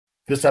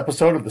This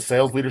episode of the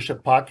Sales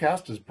Leadership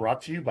Podcast is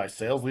brought to you by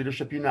Sales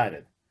Leadership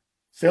United.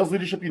 Sales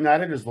Leadership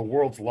United is the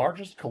world's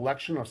largest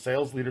collection of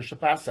sales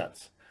leadership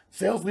assets,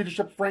 sales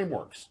leadership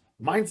frameworks,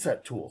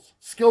 mindset tools,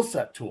 skill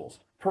set tools,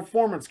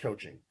 performance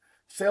coaching,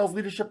 sales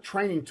leadership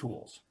training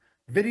tools,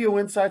 video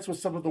insights with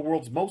some of the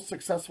world's most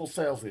successful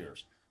sales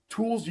leaders,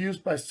 tools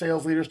used by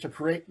sales leaders to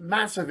create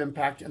massive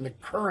impact in the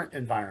current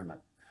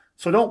environment.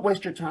 So don't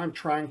waste your time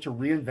trying to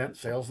reinvent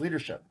sales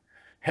leadership.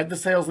 Head to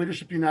Sales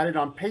Leadership United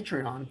on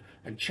Patreon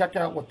and check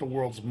out what the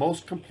world's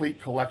most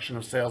complete collection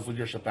of sales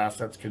leadership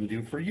assets can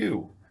do for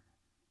you.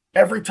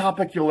 Every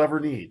topic you'll ever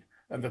need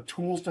and the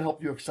tools to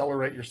help you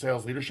accelerate your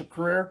sales leadership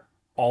career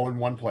all in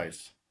one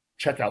place.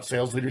 Check out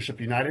Sales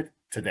Leadership United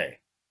today.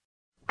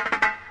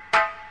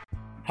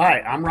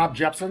 Hi, I'm Rob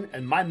Jepson,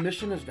 and my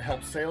mission is to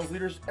help sales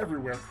leaders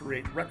everywhere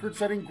create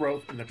record-setting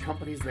growth in the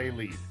companies they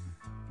lead.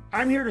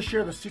 I'm here to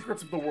share the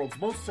secrets of the world's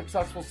most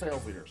successful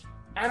sales leaders.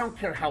 I don't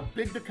care how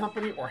big the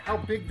company or how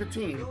big the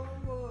team,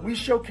 we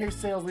showcase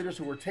sales leaders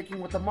who are taking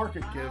what the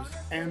market gives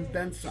and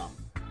then some.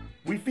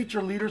 We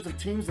feature leaders of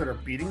teams that are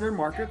beating their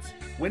markets,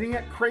 winning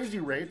at crazy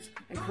rates,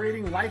 and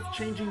creating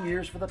life-changing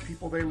years for the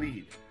people they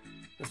lead.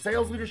 The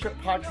Sales Leadership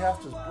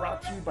Podcast is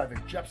brought to you by the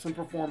Jepson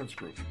Performance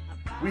Group.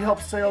 We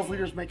help sales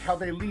leaders make how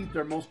they lead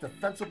their most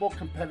defensible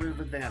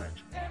competitive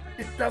advantage.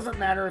 It doesn't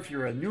matter if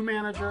you're a new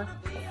manager,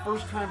 a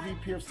first-time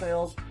VP of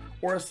sales,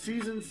 or a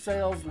seasoned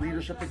sales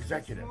leadership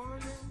executive.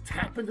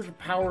 Tap into the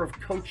power of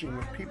coaching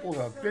with people who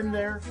have been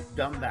there,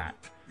 done that.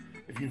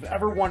 If you've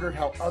ever wondered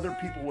how other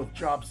people with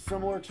jobs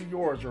similar to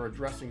yours are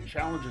addressing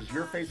challenges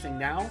you're facing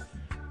now,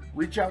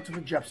 reach out to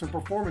the Jepson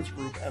Performance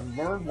Group and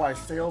learn why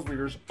sales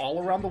leaders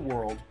all around the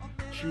world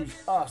choose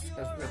us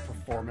as their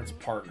performance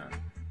partner.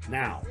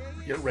 Now,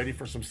 get ready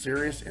for some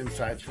serious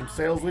insights from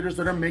sales leaders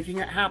that are making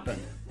it happen.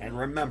 And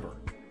remember,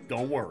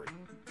 don't worry,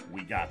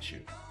 we got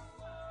you.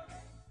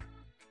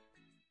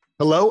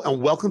 Hello,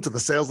 and welcome to the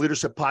Sales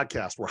Leadership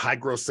Podcast, where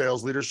high-growth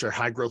sales leaders share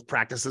high-growth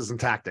practices and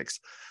tactics.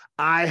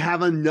 I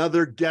have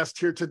another guest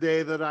here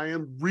today that I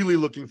am really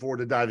looking forward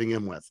to diving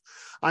in with.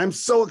 I'm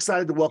so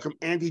excited to welcome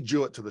Andy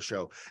Jewett to the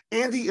show.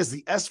 Andy is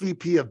the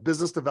SVP of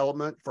Business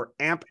Development for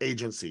AMP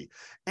Agency.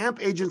 AMP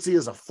Agency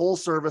is a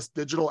full-service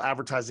digital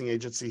advertising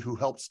agency who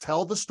helps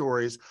tell the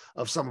stories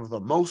of some of the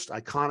most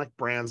iconic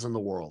brands in the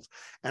world.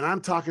 And I'm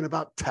talking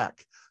about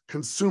tech,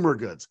 consumer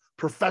goods,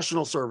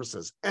 professional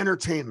services,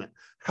 entertainment,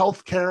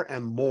 healthcare,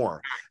 and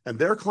more. And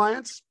their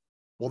clients?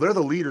 Well, they're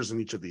the leaders in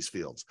each of these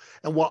fields.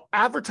 And while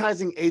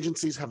advertising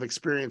agencies have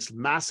experienced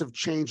massive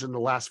change in the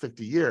last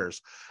 50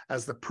 years,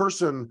 as the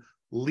person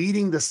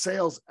leading the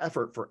sales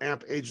effort for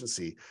AMP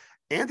Agency,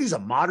 Andy's a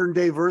modern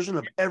day version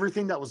of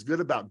everything that was good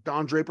about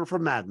Don Draper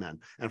from Mad Men.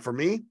 And for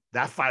me,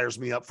 that fires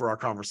me up for our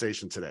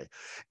conversation today.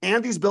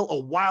 Andy's built a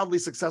wildly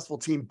successful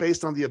team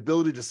based on the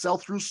ability to sell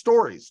through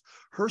stories.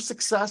 Her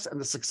success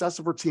and the success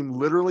of her team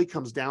literally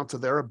comes down to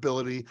their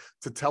ability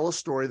to tell a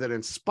story that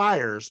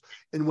inspires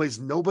in ways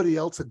nobody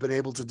else had been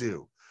able to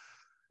do.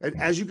 And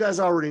as you guys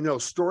already know,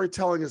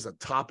 storytelling is a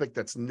topic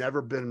that's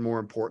never been more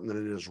important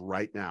than it is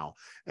right now.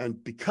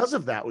 And because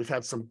of that, we've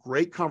had some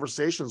great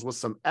conversations with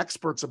some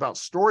experts about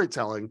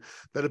storytelling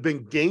that have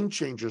been game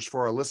changers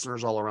for our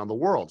listeners all around the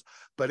world.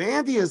 But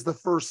Andy is the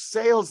first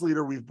sales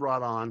leader we've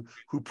brought on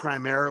who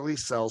primarily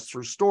sells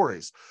through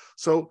stories.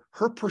 So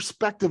her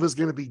perspective is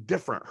going to be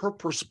different. Her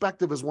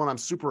perspective is one I'm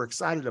super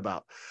excited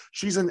about.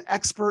 She's an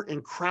expert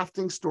in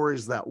crafting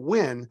stories that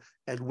win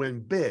and win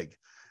big.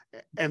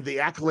 And the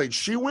accolades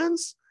she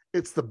wins,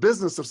 it's the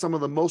business of some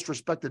of the most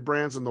respected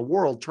brands in the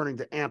world turning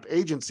to AMP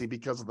Agency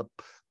because of the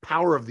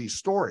power of these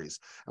stories.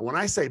 And when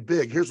I say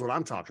big, here's what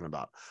I'm talking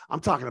about.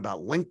 I'm talking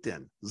about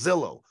LinkedIn,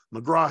 Zillow,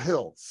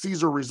 McGraw-Hill,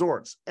 Caesar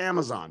Resorts,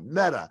 Amazon,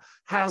 Meta,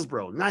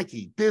 Hasbro,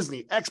 Nike,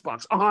 Disney,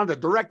 Xbox, Honda,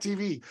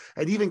 DirecTV,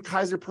 and even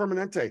Kaiser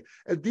Permanente.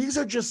 And these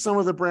are just some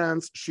of the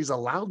brands she's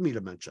allowed me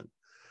to mention.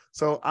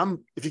 So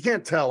if you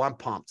can't tell, I'm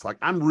pumped. Like,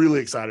 I'm really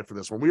excited for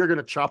this one. We are going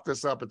to chop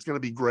this up. It's going to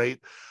be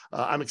great.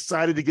 I'm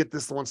excited to get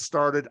this one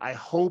started. I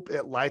hope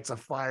it lights a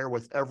fire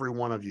with every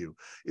one of you.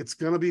 It's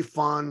going to be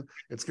fun.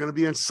 It's going to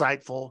be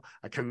insightful.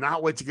 I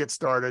cannot wait to get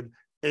started.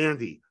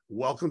 Andy,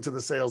 welcome to the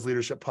Sales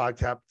Leadership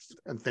Podcast,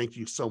 and thank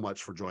you so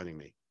much for joining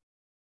me.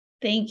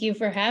 Thank you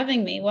for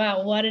having me.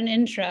 Wow, what an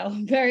intro.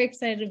 I'm very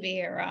excited to be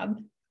here,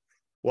 Rob.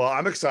 Well,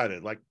 I'm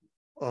excited. Like,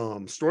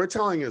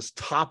 storytelling is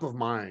top of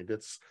mind.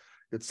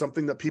 It's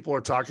something that people are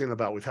talking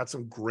about. We've had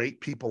some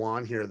great people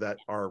on here that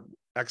are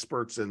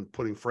experts in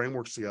putting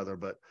frameworks together.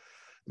 But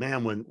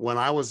man, when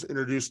I was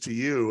introduced to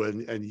you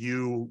and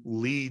you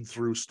lead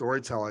through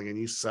storytelling and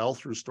you sell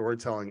through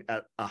storytelling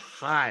at a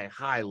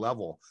high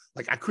level,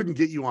 like, I couldn't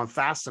get you on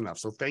fast enough.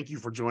 So thank you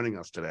for joining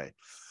us today.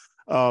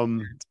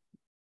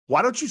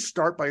 Why don't you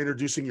start by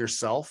introducing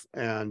yourself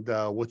and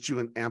what you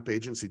and AMP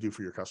Agency do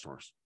for your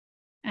customers?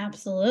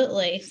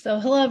 Absolutely. So,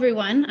 hello,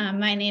 everyone.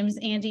 My name is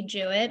Andy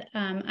Jewett.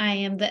 I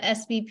am the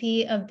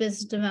SVP of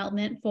Business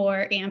Development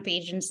for AMP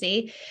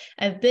Agency.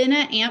 I've been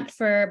at AMP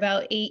for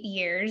about 8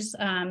 years.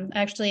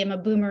 Actually, I'm a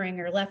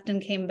boomeranger, left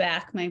and came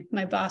back.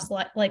 My boss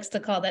likes to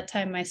call that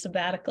time my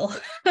sabbatical,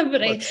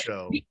 but Let's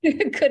go.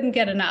 couldn't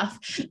get enough.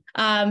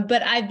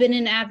 But I've been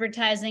in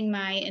advertising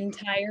my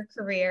entire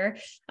career,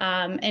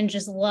 and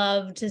just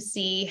love to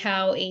see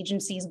how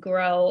agencies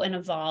grow and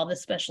evolve,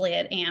 especially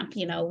at AMP.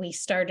 We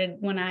started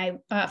when I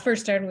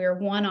first started, we were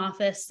one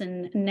office,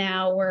 and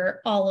now we're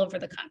all over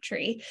the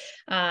country.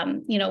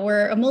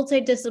 We're a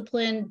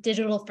multidiscipline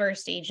digital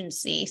first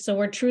agency. So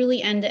we're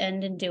truly end to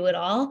end and do it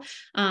all.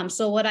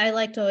 So what I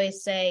like to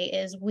always say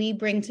is we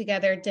bring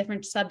together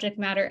different subject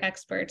matter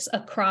experts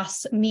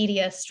across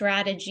media,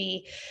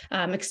 strategy,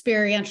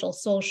 experiential,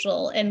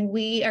 social, and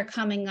we are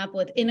coming up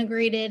with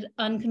integrated,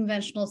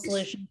 unconventional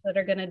solutions that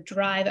are going to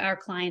drive our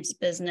clients'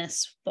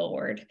 business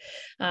forward.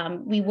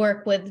 We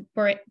work with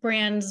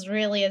brands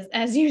really,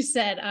 as you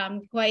said,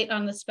 quite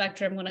on the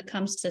spectrum when it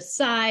comes to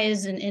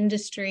size and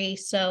industry.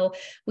 So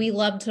we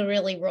love to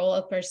really roll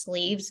up our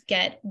sleeves,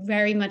 get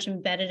very much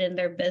embedded in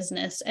their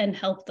business, and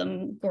help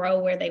them grow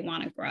where they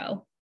want to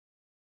grow.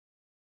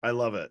 I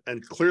love it.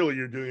 And clearly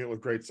you're doing it with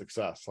great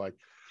success. Like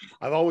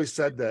I've always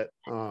said that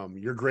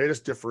your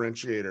greatest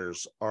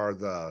differentiators are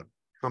the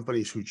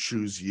companies who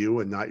choose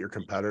you and not your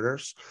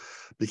competitors,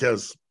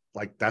 because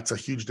like that's a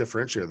huge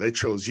differentiator. They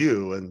chose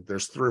you, and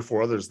there's 3 or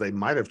 4 others they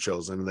might have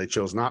chosen and they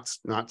chose not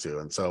to.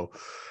 And so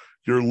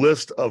your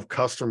list of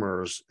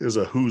customers is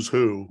a who's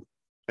who,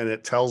 and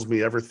it tells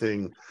me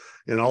everything.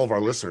 In all of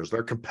our listeners,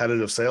 they're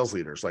competitive sales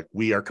leaders. Like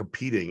we are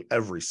competing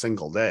every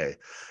single day.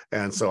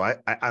 And so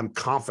I'm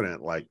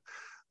confident like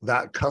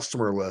that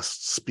customer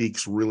list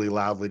speaks really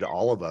loudly to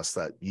all of us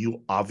that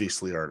you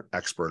obviously are an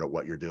expert at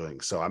what you're doing.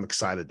 So I'm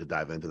excited to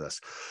dive into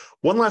this.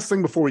 One last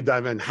thing before we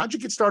dive in, how'd you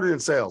get started in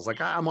sales? Like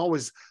I'm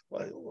always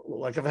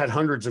like I've had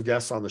hundreds of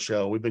guests on the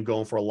show. We've been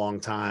going for a long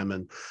time,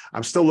 and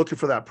I'm still looking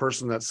for that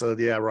person that said,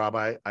 yeah, Rob,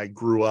 I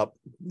grew up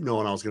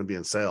knowing I was going to be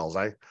in sales.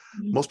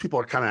 Most people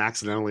are kind of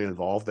accidentally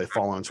involved. They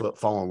fall into it,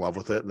 fall in love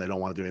with it, and they don't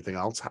want to do anything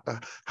else.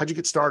 How'd you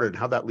get started?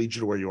 How'd that lead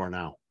you to where you are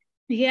now?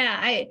 Yeah,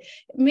 I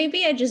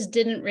just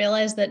didn't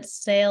realize that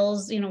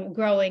sales,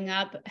 growing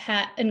up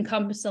had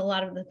encompassed a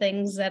lot of the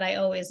things that I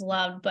always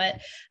loved,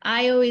 but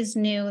I always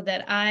knew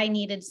that I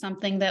needed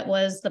something that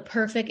was the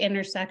perfect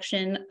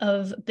intersection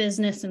of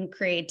business and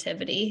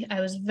creativity. I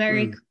was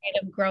very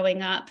creative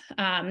growing up.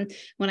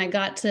 When I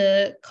got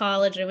to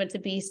college, I went to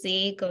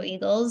BC, go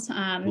Eagles.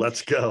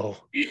 Let's go.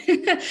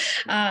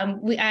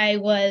 I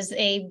was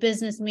a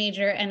business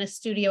major and a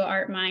studio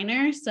art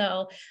minor.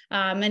 So,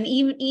 and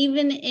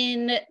even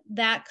in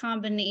that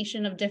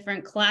combination of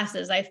different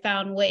classes, I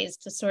found ways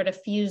to sort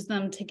of fuse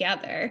them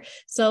together.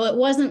 So it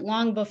wasn't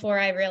long before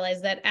I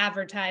realized that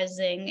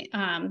advertising,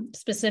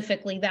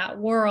 specifically that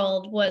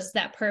world, was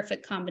that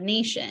perfect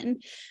combination.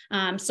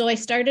 So I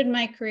started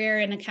my career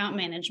in account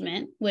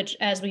management, which,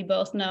 as we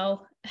both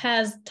know,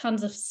 has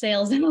tons of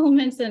sales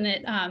elements in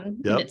it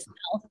in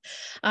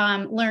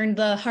itself. Learned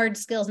the hard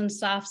skills and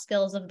soft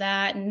skills of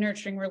that, and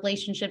nurturing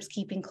relationships,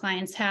 keeping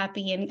clients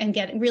happy, and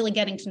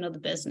getting to know the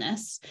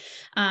business.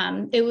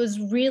 It was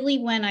really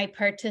when I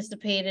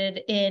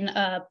participated in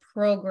a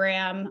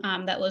program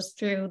that was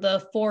through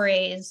the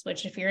 4As,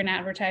 which if you're in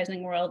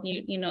advertising world,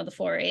 you know the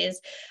 4As.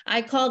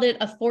 I called it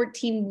a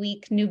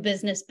 14-week new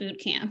business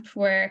boot camp,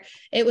 where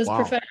it was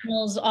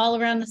professionals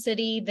all around the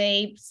city.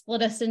 They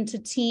split us into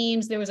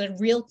teams. There was a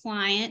real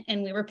client,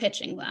 and we were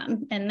pitching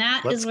them. And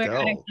that is where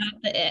I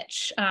got the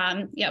itch.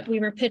 We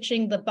were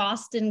pitching the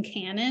Boston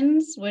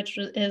Cannons, which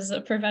is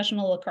a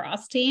professional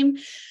lacrosse team.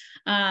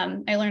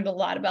 I learned a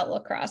lot about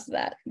lacrosse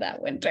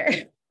that winter.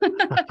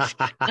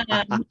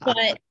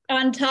 But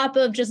on top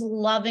of just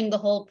loving the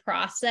whole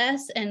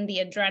process and the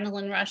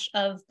adrenaline rush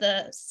of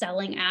the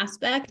selling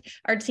aspect,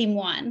 our team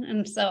won.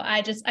 And so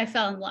I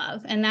fell in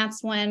love. And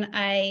that's when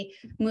I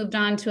moved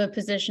on to a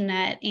position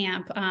at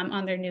AMP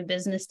on their new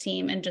business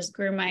team, and just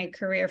grew my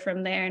career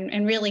from there,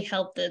 and really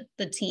helped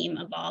the team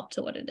evolve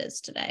to what it is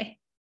today.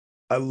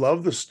 I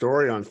love the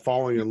story on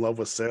falling in love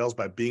with sales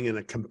by being in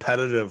a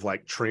competitive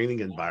like training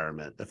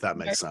environment, if that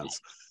makes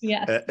sense.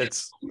 Yeah.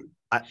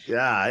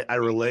 I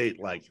relate.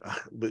 Like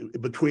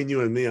between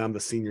you and me, I'm the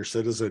senior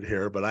citizen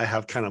here, but I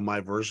have kind of my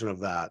version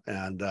of that.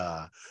 And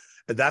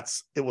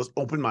it was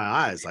opened my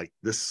eyes. Like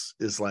this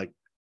is like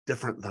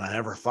different than I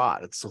ever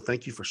thought. So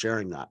thank you for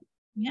sharing that.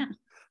 Yeah.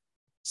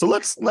 So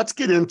let's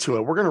get into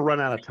it. We're going to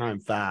run out of time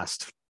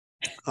fast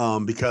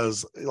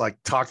because like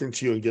talking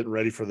to you and getting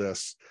ready for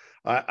this,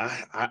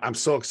 I'm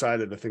so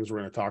excited the things we're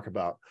going to talk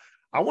about.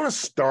 I want to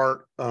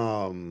start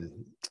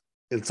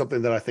in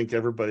something that I think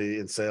everybody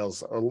in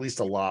sales, or at least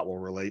a lot, will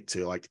relate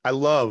to. I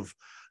love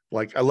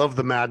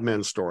the Mad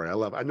Men story.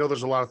 I know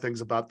there's a lot of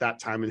things about that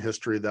time in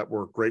history that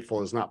we're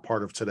grateful is not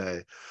part of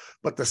today,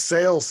 but the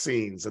sales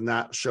scenes in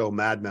that show,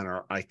 Mad Men,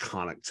 are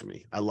iconic to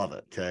me. I love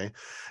it. Okay.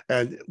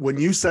 And when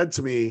you said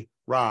to me,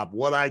 Rob,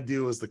 what I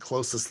do is the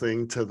closest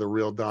thing to the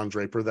real Don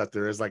Draper that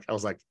there is, I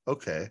was like,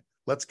 okay,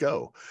 let's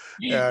go.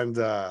 And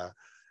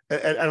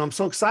I'm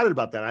so excited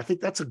about that. I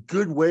think that's a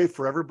good way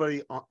for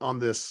everybody on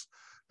this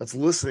that's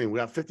listening. We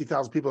have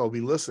 50,000 people that will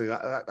be listening.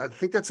 I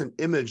think that's an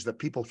image that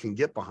people can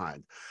get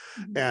behind.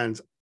 Mm-hmm.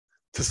 And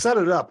to set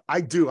it up,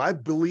 I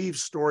believe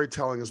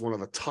storytelling is one of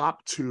the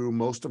top 2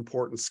 most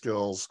important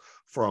skills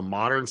for a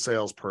modern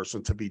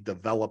salesperson to be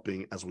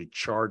developing as we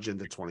charge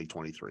into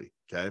 2023.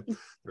 Okay.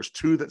 There's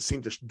 2 that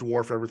seem to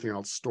dwarf everything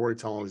else.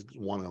 Storytelling is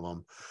one of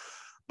them.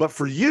 But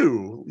for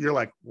you, you're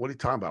like, what are you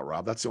talking about,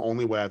 Rob? That's the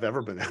only way I've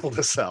ever been able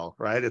to sell,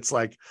 right? It's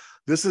like,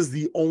 this is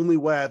the only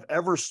way I've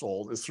ever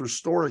sold is through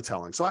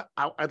storytelling. So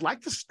I'd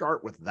like to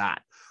start with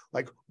that.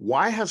 Like,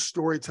 why has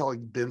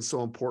storytelling been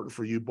so important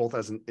for you, both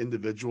as an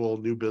individual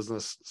new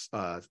business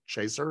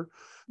chaser,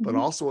 but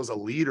also as a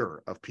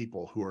leader of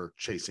people who are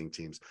chasing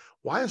teams?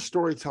 Why is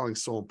storytelling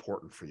so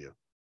important for you?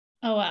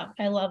 Oh, wow.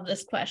 I love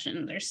this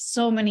question. There's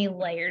so many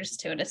layers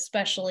to it,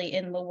 especially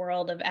in the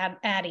world of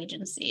ad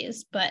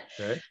agencies. But,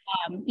 okay.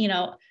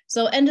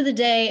 So end of the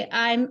day,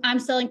 I'm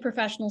selling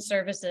professional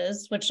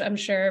services, which I'm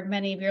sure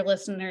many of your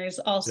listeners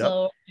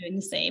also are doing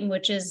the same,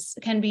 which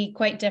can be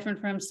quite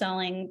different from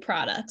selling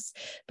products.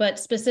 But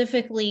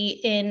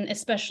specifically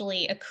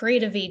especially a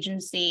creative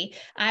agency,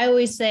 I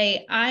always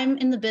say I'm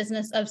in the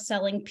business of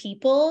selling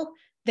people,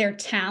 their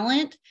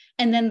talent,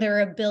 and then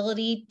their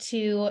ability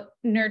to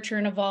nurture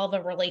and evolve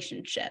a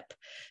relationship.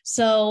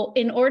 So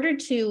in order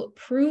to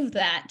prove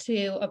that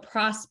to a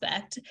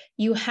prospect,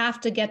 you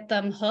have to get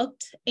them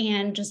hooked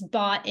and just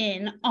bought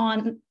in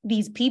on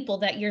these people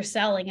that you're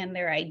selling and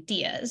their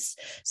ideas.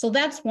 So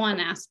that's one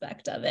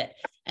aspect of it.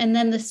 And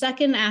then the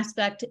second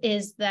aspect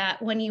is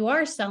that when you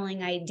are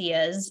selling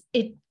ideas,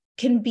 it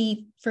can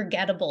be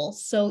forgettable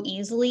so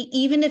easily,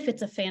 even if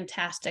it's a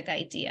fantastic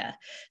idea.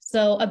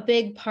 So a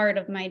big part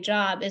of my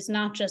job is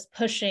not just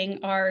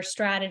pushing our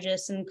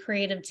strategists and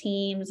creative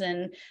teams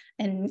and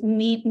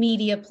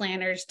media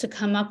planners to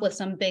come up with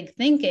some big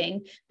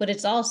thinking, but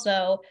it's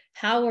also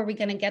how are we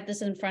going to get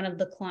this in front of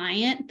the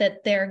client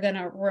that they're going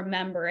to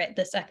remember it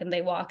the second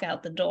they walk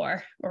out the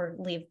door or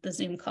leave the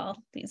Zoom call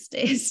these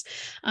days.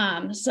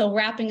 So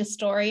wrapping a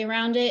story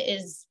around it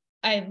is,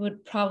 I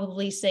would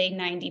probably say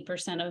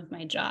 90% of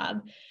my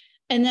job.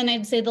 And then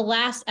I'd say the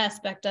last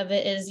aspect of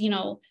it is,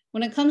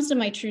 when it comes to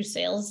my true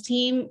sales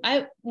team,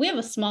 we have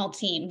a small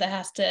team that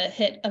has to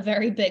hit a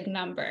very big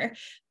number,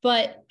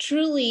 but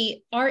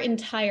truly our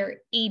entire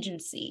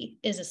agency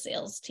is a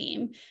sales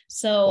team.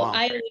 So wow.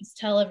 I always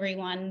tell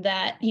everyone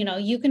that,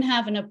 you can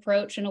have an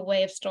approach and a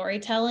way of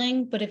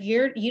storytelling, but if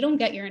you don't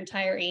get your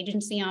entire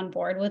agency on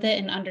board with it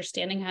and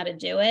understanding how to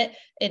do it,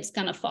 it's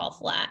going to fall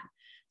flat.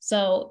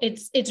 So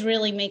it's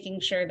really making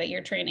sure that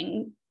you're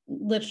training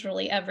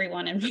literally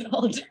everyone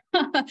involved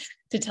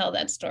to tell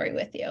that story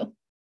with you.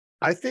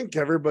 I think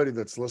everybody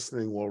that's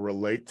listening will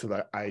relate to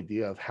the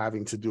idea of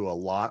having to do a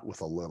lot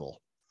with a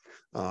little.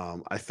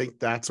 I think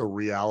that's a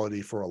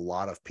reality for a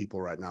lot of people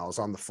right now. I was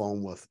on the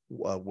phone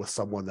with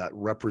someone that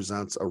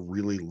represents a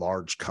really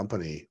large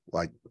company.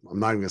 Like, I'm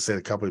not even going to say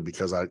the company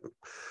because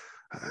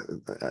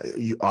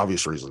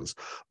obvious reasons,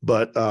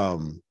 but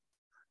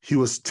he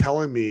was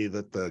telling me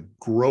that the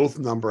growth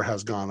number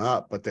has gone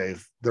up, but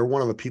they're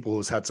one of the people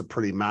who's had some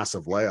pretty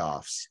massive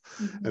layoffs.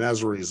 Mm-hmm. And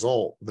as a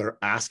result, they're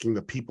asking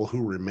the people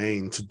who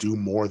remain to do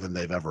more than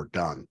they've ever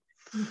done.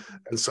 Mm-hmm.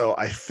 And so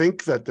I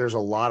think that there's a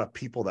lot of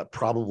people that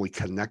probably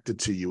connected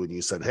to you and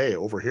you said, hey,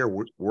 over here,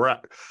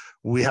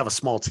 we have a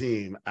small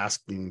team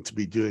asking to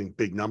be doing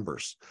big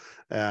numbers.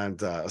 And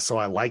so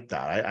I like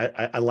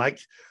that.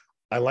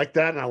 I like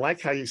that. And I like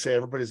how you say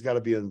everybody's got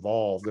to be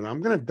involved. And I'm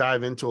going to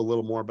dive into a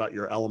little more about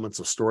your elements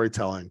of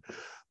storytelling.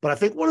 But I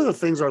think one of the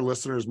things our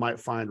listeners might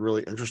find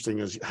really interesting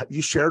is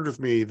you shared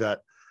with me that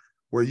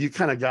where you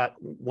kind of got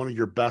one of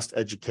your best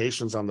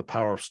educations on the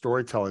power of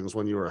storytelling was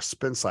when you were a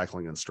spin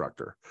cycling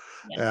instructor.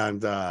 Yeah.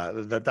 And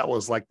that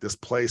was like this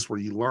place where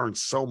you learned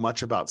so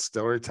much about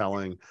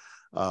storytelling,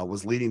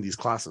 was leading these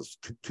classes.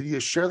 Can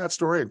you share that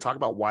story and talk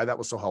about why that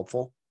was so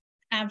helpful?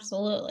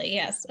 Absolutely.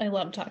 Yes. I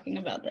love talking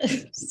about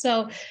this.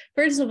 So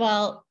first of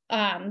all,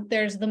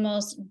 there's the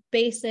most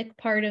basic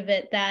part of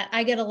it that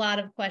I get a lot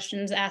of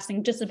questions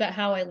asking just about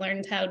how I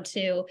learned how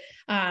to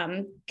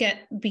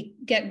get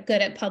good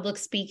at public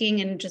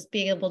speaking and just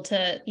be able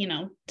to,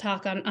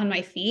 talk on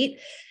my feet.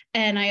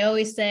 And I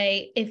always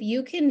say, if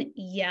you can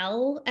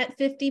yell at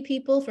 50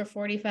 people for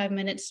 45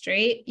 minutes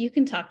straight, you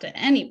can talk to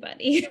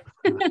anybody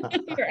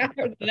for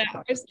hours and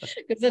hours,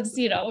 because that's,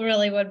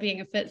 really what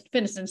being a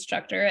fitness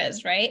instructor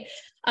is, right?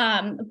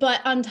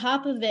 But on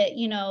top of it,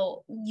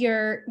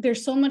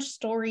 there's so much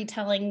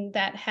storytelling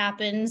that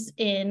happens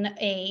in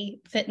a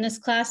fitness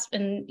class,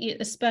 and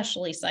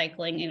especially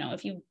cycling.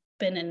 If you've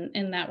been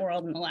in that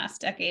world in the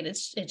last decade,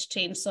 it's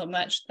changed so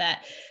much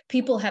that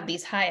people have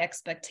these high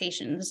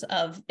expectations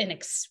of an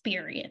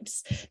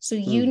experience. So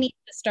you need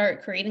to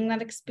start creating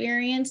that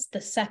experience the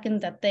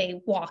second that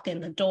they walk in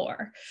the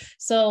door.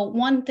 So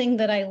one thing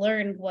that I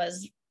learned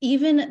was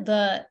even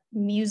the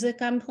music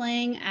I'm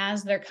playing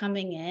as they're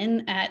coming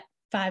in at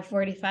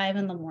 5:45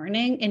 in the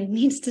morning and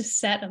needs to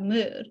set a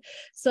mood.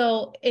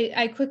 So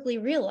I quickly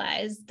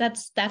realized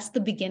that's the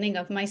beginning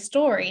of my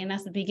story, and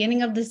that's the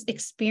beginning of this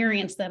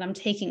experience that I'm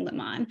taking them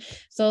on.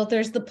 So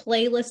there's the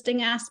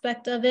playlisting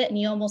aspect of it, and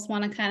you almost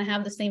want to kind of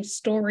have the same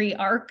story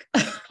arc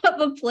of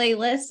a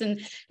playlist,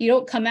 and you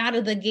don't come out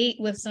of the gate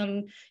with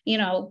some,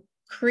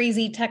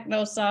 crazy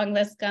techno song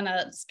that's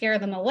gonna scare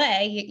them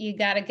away. You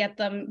got to get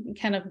them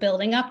kind of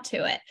building up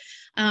to it.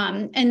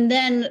 And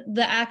then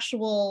the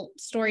actual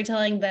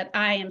storytelling that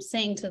I am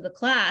saying to the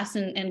class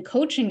and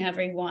coaching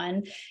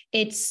everyone,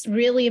 it's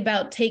really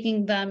about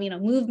taking them,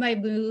 move by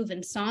move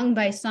and song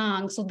by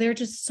song. So they're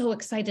just so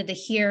excited to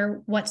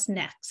hear what's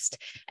next.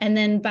 And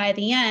then by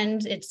the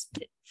end, it's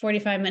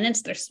 45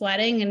 minutes, they're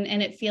sweating,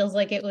 and it feels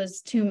like it was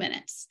 2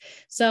 minutes.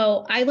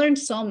 So I learned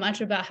so much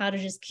about how to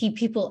just keep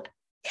people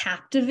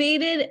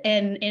captivated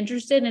and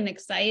interested and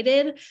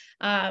excited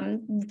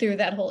through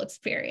that whole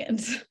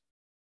experience.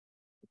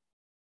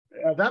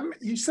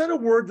 You said a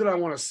word that I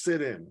want to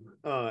sit in,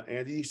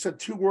 Andy. You said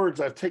two words.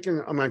 I'm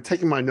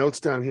taking my notes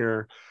down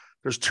here.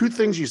 There's two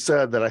things you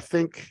said that I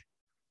think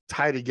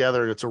tie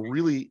together. It's a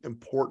really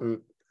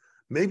important,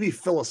 maybe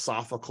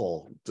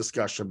philosophical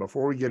discussion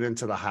before we get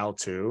into the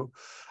how-to.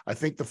 I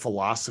think the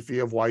philosophy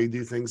of why you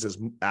do things is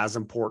as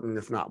important,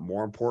 if not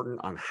more important,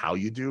 on how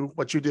you do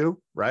what you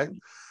do, right?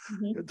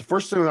 Mm-hmm. The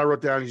first thing that I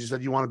wrote down is you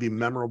said you want to be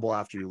memorable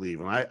after you leave.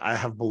 And I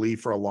have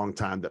believed for a long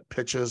time that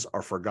pitches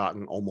are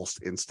forgotten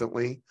almost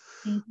instantly,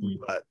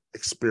 but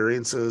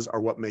experiences are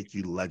what make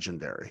you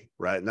legendary,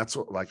 right? And that's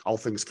what, like all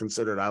things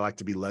considered, I like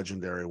to be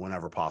legendary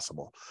whenever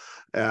possible.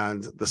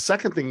 And the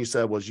second thing you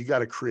said was you got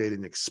to create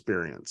an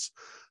experience.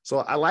 So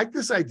I like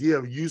this idea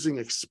of using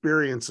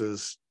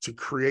experiences to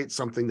create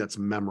something that's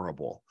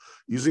memorable,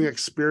 using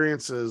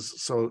experiences.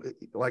 So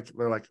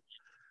they're like,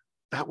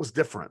 that was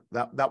different.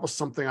 That was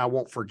something I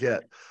won't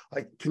forget.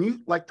 Like, can you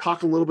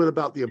talk a little bit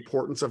about the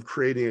importance of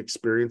creating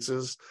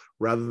experiences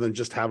rather than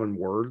just having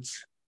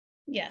words?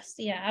 Yes.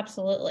 Yeah,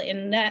 absolutely.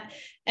 And that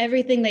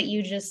everything that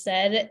you just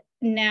said,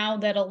 now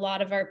that a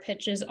lot of our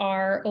pitches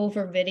are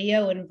over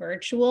video and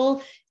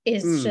virtual,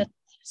 is just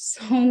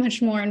so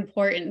much more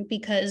important,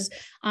 because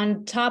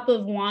on top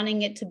of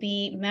wanting it to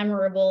be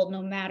memorable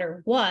no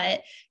matter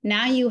what,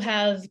 now you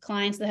have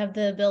clients that have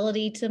the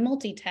ability to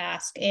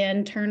multitask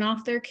and turn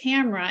off their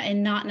camera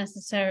and not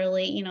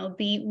necessarily,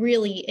 be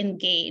really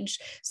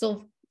engaged.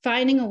 So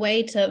finding a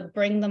way to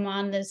bring them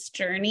on this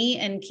journey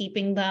and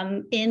keeping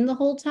them in the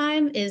whole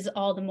time is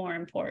all the more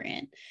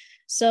important.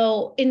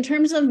 So in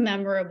terms of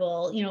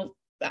memorable,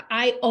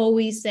 I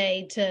always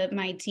say to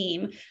my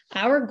team,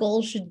 our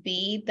goal should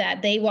be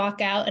that they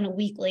walk out and a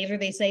week later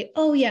they say,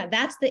 oh yeah,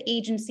 that's the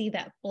agency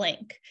that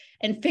blank.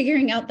 And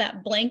figuring out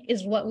that blank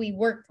is what we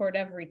work toward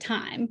every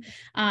time.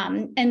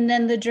 And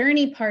then the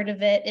journey part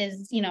of it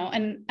is,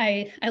 and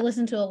I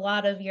listened to a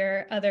lot of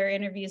your other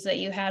interviews that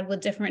you had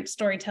with different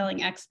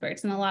storytelling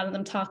experts, and a lot of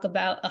them talk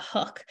about a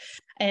hook.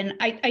 And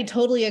I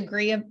totally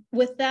agree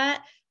with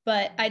that.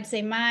 But I'd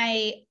say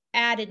my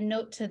added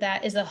note to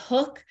that is a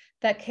hook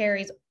that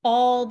carries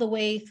all the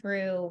way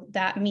through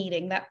that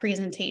meeting, that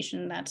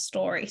presentation, that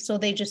story, so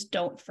they just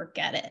don't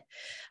forget it.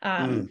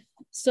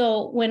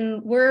 So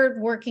when we're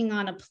working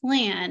on a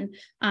plan,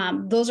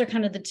 those are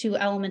kind of the two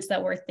elements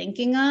that we're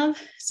thinking of.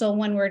 So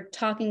when we're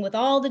talking with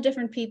all the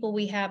different people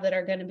we have that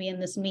are going to be in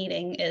this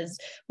meeting, is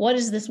what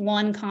is this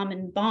one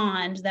common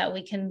bond that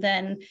we can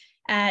then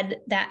add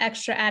that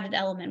extra added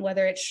element,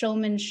 whether it's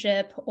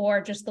showmanship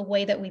or just the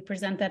way that we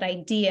present that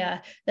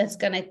idea, that's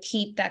going to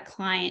keep that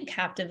client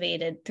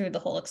captivated through the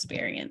whole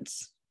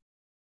experience.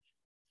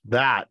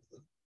 That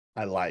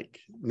I like.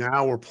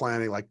 Now we're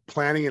planning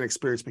an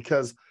experience,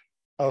 because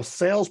a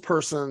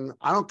salesperson,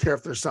 I don't care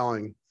if they're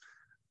selling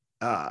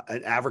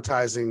an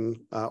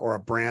advertising or a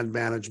brand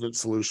management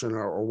solution,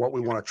 or what we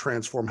want to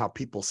transform how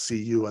people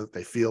see you, what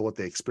they feel, what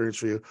they experience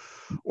for you,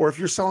 or if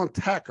you're selling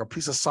tech or a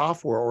piece of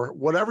software or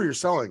whatever you're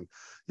selling,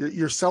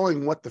 you're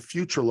selling what the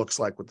future looks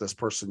like with this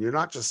person. You're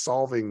not just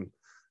solving,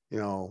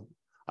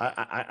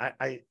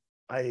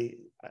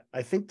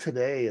 I think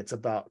today it's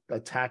about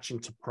attaching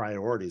to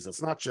priorities.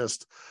 It's not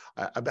just,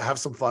 I have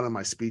some fun in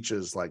my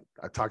speeches. Like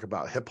I talk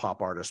about hip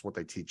hop artists, what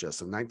they teach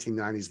us. In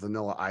 1990s,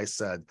 Vanilla Ice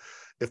said,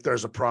 if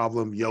there's a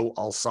problem,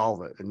 I'll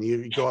solve it. And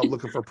you go out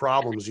looking for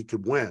problems, you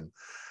could win.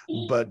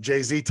 But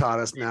Jay-Z taught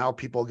us, now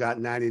people got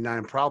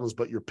 99 problems,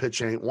 but your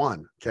pitch ain't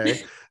one.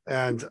 Okay.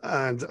 And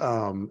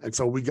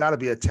so we got to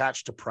be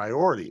attached to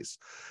priorities.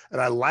 And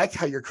I like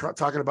how you're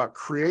talking about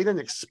create an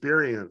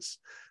experience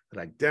that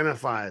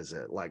identifies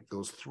it, like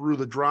goes through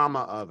the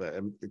drama of it,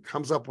 and it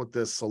comes up with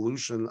this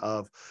solution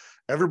of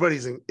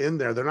everybody's in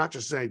there. They're not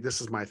just saying,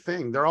 this is my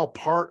thing. They're all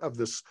part of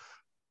this.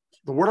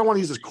 The word I want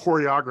to use is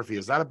choreography.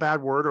 Is that a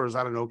bad word, or is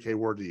that an okay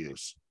word to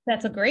use?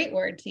 That's a great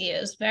word to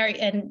use.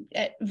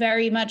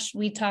 Very much,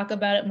 we talk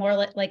about it more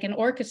like an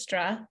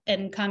orchestra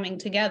and coming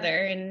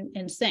together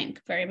in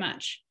sync, very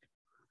much.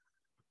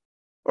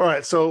 All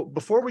right. So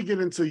before we get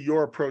into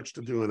your approach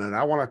to doing it,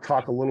 I want to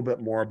talk a little bit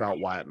more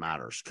about why it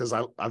matters, because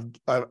I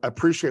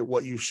appreciate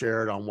what you've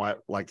shared on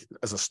what, like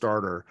as a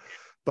starter,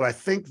 But I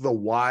think the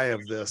why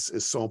of this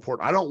is so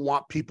important. I don't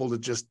want people to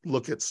just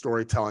look at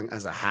storytelling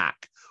as a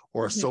hack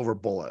or a silver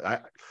bullet.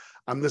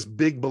 I'm this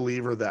big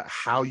believer that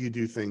how you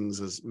do things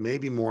is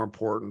maybe more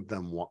important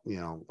than what,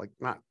 like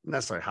not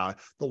necessarily how,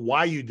 the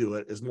why you do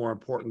it is more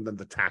important than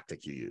the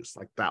tactic you use,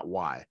 like that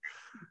why.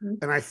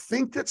 And I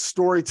think that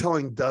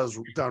storytelling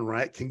done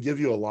right can give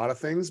you a lot of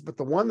things, but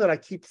the one that I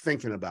keep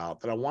thinking about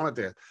that I wanted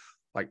to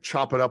like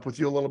chop it up with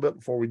you a little bit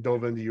before we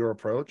dove into your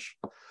approach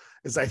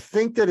is I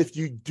think that if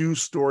you do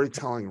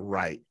storytelling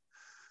right,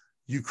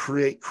 you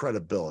create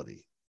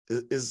credibility.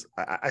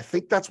 I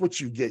think that's what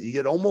you get. You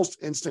get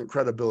almost instant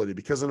credibility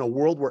because in a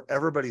world where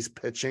everybody's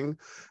pitching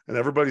and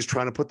everybody's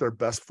trying to put their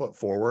best foot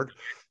forward,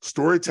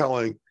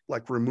 storytelling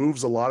like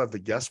removes a lot of the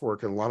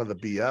guesswork and a lot of the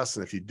BS.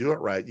 And if you do it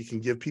right, you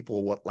can give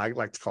people what I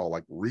like to call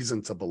like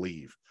reason to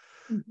believe.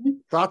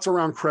 Thoughts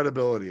around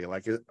credibility.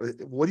 Like,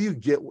 what do you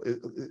get?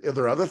 Are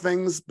there other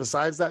things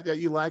besides that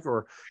you like,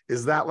 or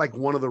is that like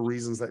one of the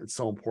reasons that it's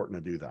so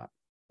important to do that?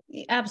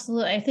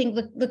 Absolutely. I think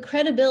the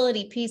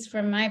credibility piece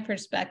from my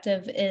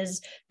perspective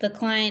is the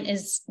client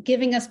is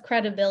giving us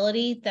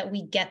credibility that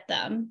we get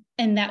them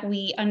and that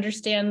we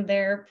understand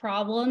their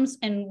problems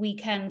and we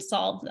can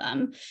solve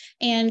them.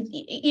 And,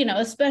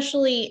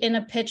 especially in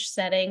a pitch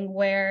setting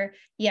where,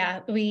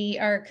 we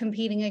are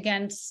competing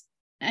against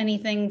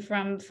anything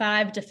from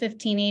 5 to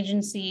 15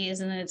 agencies,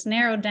 and it's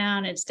narrowed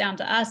down, it's down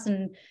to us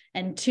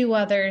and 2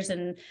 others,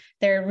 and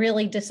they're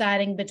really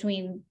deciding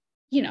between,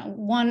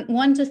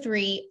 one to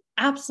 3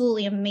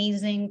 absolutely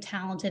amazing,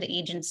 talented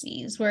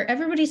agencies where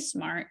everybody's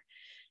smart.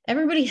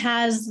 Everybody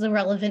has the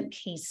relevant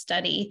case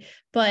study,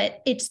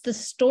 but it's the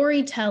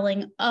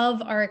storytelling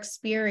of our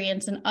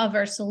experience and of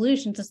our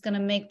solutions that's going to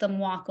make them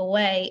walk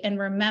away and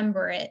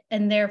remember it,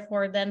 and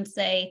therefore then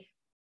say,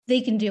 they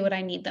can do what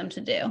I need them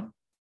to do.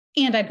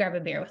 And I'd grab a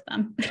beer with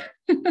them.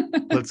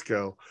 Let's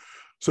go.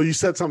 So you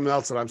said something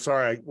else that I'm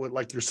sorry,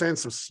 like you're saying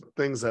some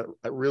things that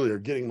really are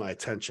getting my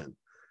attention.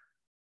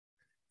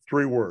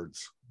 3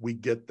 words, we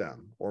get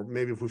them. Or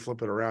maybe if we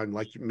flip it around,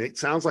 like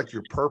sounds like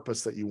your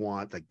purpose that you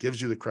want, that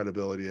gives you the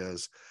credibility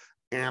is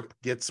AMP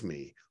gets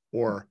me,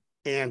 or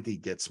Andy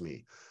gets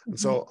me. And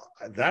so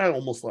that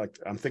almost like,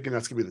 I'm thinking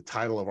that's gonna be the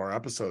title of our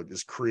episode,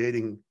 is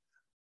creating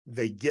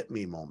they get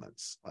me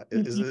moments.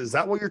 Is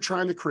that what you're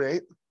trying to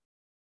create?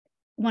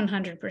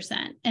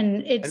 100%.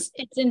 And it's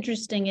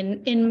interesting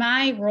in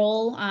my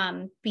role,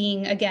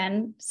 being,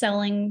 again,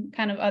 selling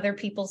kind of other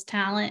people's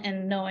talent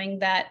and knowing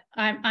that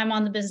I'm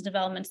on the business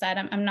development side.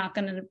 I'm not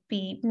going to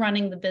be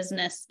running the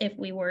business if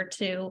we were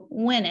to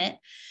win it.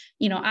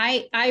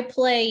 I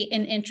play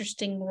an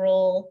interesting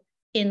role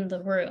in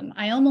the room.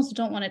 I almost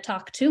don't want to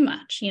talk too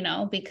much,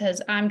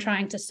 because I'm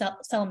trying to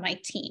sell my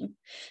team.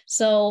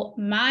 So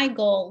my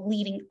goal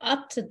leading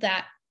up to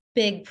that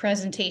big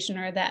presentation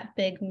or that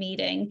big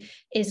meeting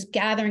is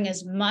gathering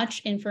as much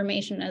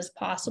information as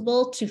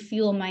possible to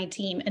fuel my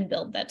team and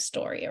build that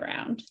story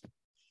around.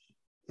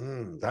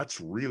 That's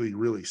really,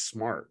 really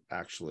smart,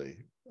 actually,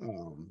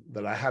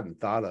 that I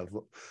hadn't thought of.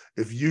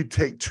 If you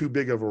take too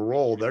big of a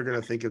role, they're going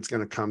to think it's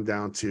going to come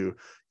down to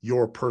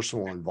your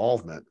personal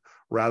involvement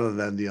rather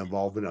than the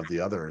involvement of the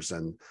others.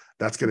 And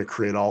that's going to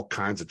create all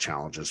kinds of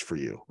challenges for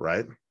you,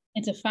 right?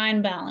 It's a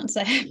fine balance.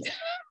 I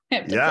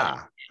have to yeah.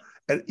 play.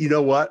 And you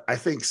know what? I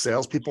think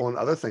salespeople and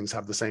other things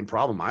have the same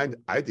problem.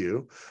 I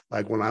do.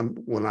 Like when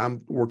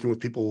I'm working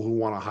with people who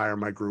want to hire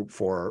my group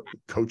for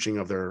coaching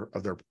of their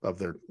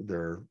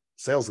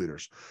sales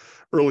leaders.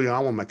 Early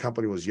on, when my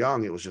company was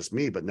young, it was just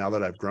me. But now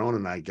that I've grown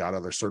and I got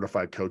other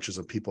certified coaches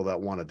and people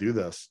that want to do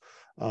this,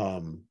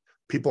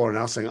 people are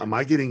now saying, "Am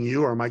I getting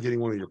you, or am I getting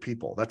one of your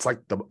people?" That's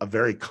like a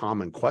very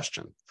common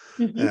question.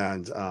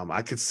 And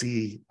I could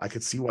see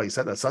why you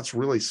said that. So that's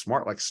really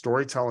smart. Like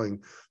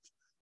storytelling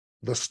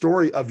the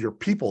story of your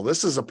people.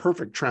 This is a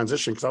perfect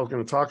transition because I was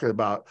going to talk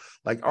about,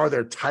 like, are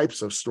there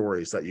types of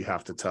stories that you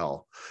have to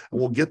tell? And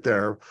we'll get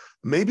there.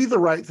 Maybe the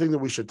right thing that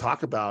we should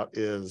talk about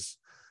is,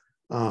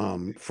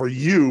 for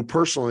you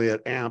personally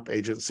at AMP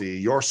Agency,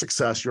 your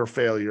success, your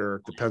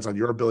failure depends on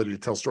your ability to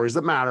tell stories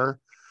that matter,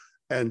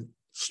 and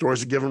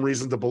stories that give them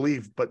reason to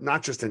believe, but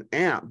not just in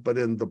AMP, but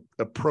in the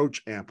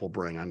approach AMP will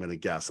bring, I'm going to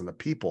guess, and the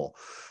people.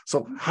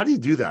 So how do you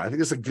do that? I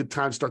think it's a good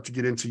time to start to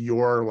get into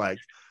your, like,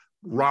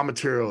 raw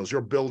materials, your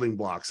building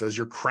blocks as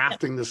you're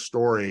crafting this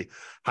story.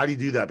 How do you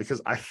do that?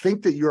 Because I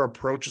think that your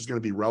approach is going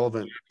to be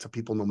relevant to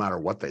people no matter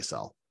what they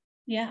sell.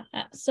 Yeah.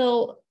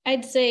 So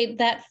I'd say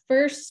that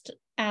first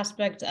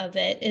aspect of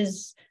it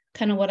is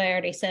kind of what I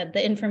already said,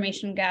 the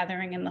information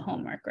gathering and the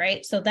homework,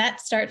 right? So that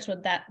starts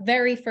with that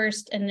very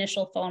first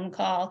initial phone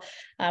call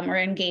or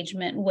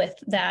engagement with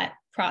that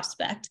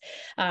prospect.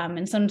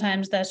 And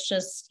sometimes that's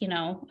just,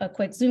 a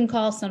quick Zoom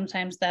call.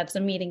 Sometimes that's a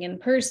meeting in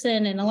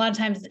person. And a lot of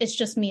times it's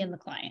just me and the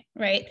client,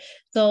 right?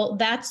 So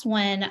that's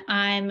when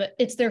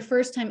it's their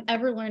first time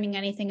ever learning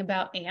anything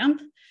about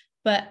AMP,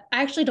 but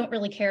I actually don't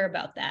really care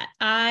about that.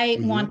 I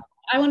want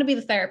to be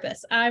the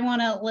therapist. I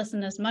want to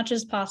listen as much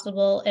as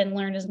possible and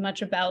learn as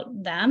much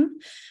about them.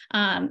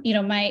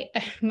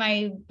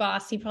 My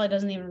boss, he probably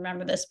doesn't even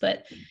remember this,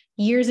 but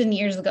years and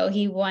years ago,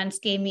 he once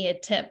gave me a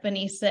tip and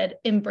he said,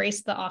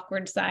 embrace the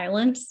awkward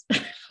silence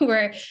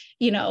where,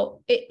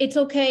 it's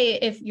okay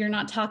if you're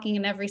not talking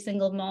in every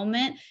single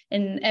moment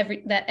and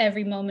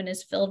every moment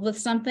is filled with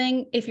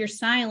something. If you're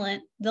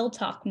silent, they'll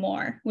talk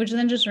more, which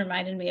then just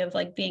reminded me of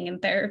like being in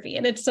therapy.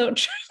 And it's so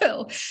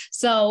true.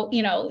 So,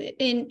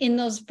 in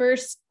those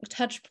first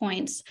touch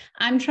points,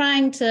 I'm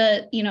trying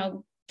to,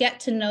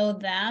 get to know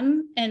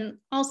them and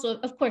also,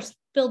 of course,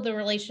 build the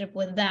relationship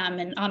with them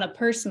and on a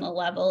personal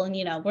level and,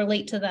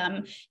 relate to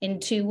them in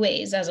two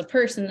ways, as a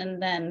person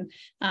and then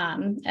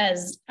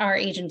as our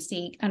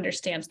agency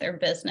understands their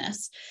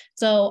business.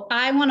 So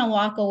I want to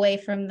walk away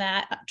from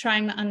that,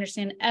 trying to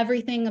understand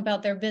everything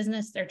about their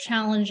business, their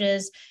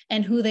challenges,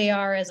 and who they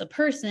are as a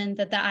person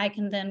that I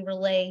can then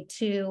relay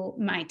to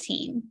my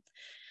team.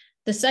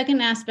 The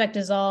second aspect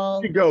is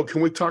all.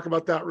 Can we talk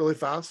about that really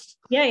fast?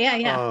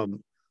 Yeah.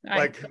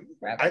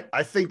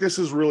 I think this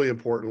is really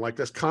important, like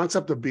this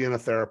concept of being a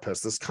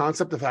therapist, this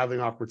concept of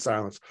having awkward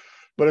silence,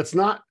 but it's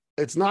not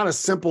as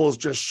simple as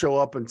just show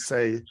up and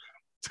say,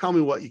 tell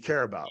me what you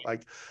care about.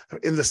 Like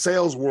in the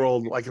sales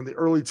world, like in the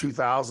early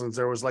 2000s,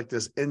 there was like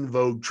this in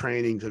vogue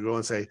training to go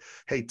and say,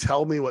 hey,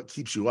 tell me what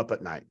keeps you up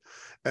at night.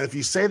 And if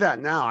you say that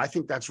now, I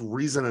think that's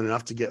reason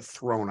enough to get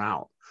thrown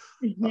out.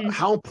 Mm-hmm.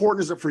 How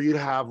important is it for you to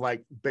have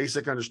like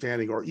basic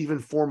understanding or even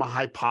form a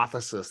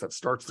hypothesis that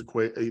starts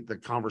the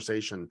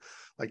conversation?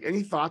 Like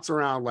any thoughts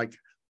around like,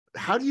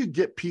 how do you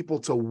get people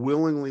to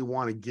willingly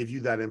want to give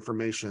you that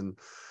information?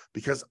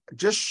 Because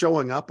just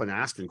showing up and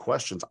asking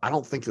questions, I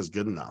don't think is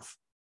good enough.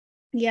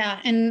 Yeah.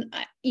 And,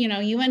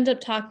 you end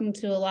up talking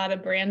to a lot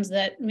of brands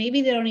that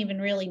maybe they don't even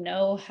really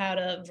know how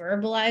to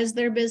verbalize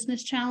their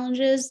business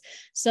challenges.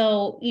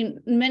 So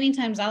many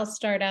times I'll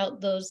start out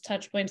those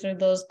touch points or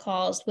those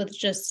calls with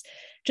just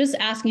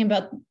asking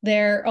about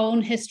their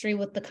own history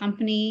with the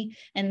company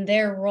and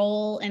their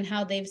role and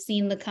how they've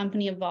seen the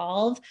company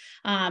evolve.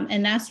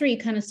 And that's where you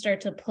kind of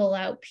start to pull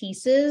out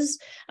pieces.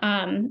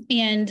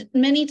 And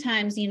many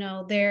times,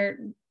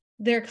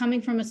 they're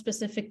coming from a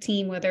specific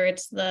team, whether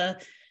it's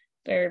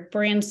their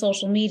brand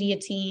social media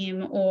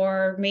team,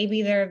 or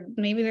maybe they're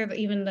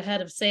even the head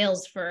of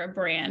sales for a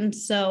brand.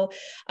 So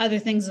other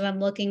things that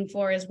I'm looking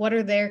for is what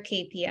are their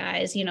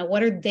KPIs?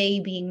 What are they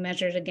being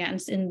measured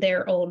against in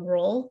their own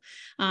role?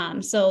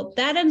 So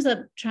that ends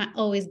up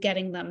always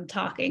getting them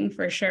talking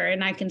for sure.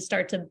 And I can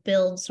start to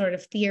build sort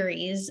of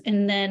theories.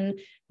 And then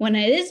when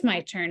it is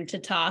my turn to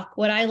talk,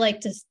 what I like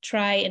to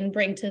try and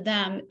bring to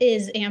them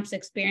is AMP's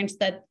experience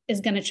that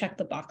is going to check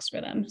the box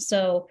for them.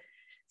 So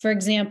for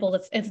example,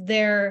 if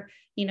they're,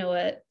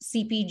 a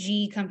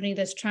CPG company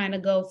that's trying to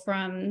go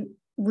from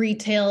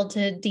retail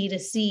to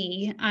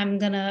D2C, I'm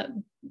going to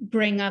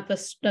bring up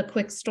a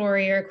quick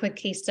story or a quick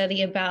case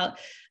study about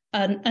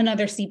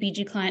another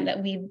CPG client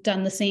that we've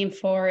done the same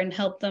for and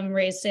helped them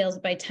raise sales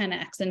by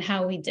 10x and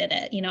how we did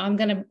it. I'm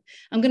going to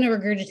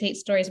regurgitate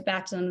stories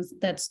back to them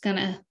that's going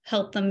to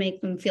help them,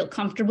 make them feel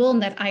comfortable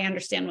and that I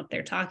understand what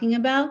they're talking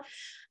about.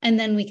 And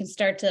then we can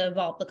start to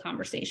evolve the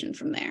conversation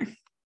from there.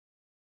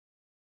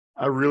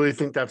 I really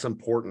think that's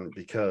important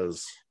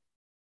because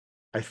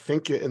I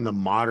think in the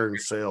modern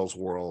sales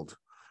world,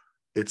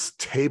 it's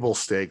table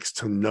stakes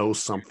to know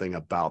something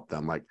about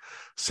them. Like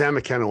Sam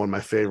McKenna, one of my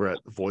favorite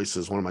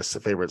voices, one of my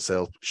favorite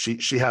sales, she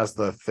has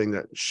the thing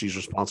that she's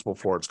responsible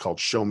for. It's called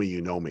Show Me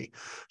You Know Me.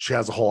 She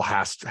has a whole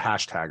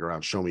hashtag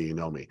around Show Me You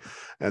Know Me.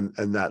 And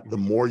that the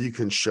more you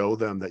can show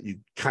them that you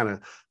kind of,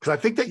 because I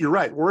think that you're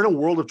right. We're in a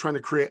world of trying to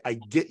create I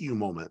get you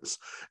moments.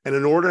 And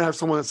in order to have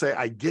someone say,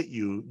 I get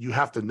you, you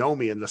have to know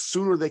me. And the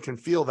sooner they can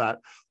feel that,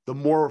 the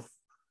more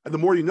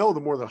you know,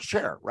 the more they'll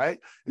share, right?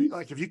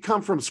 Like if you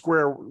come from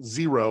square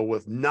zero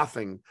with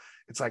nothing,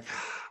 it's like,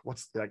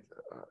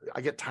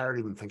 I get tired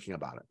even thinking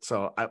about it.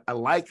 So I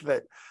like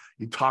that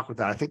you talk with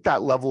that. I think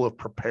that level of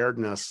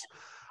preparedness,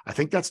 I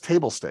think that's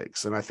table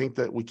stakes. And I think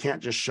that we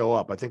can't just show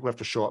up. I think we have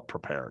to show up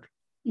prepared.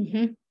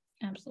 Mm-hmm.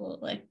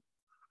 Absolutely.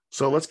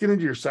 So let's get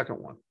into your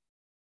second one.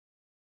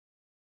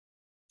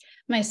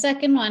 My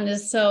second one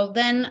is, so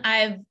then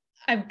I've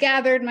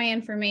gathered my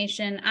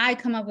information. I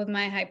come up with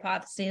my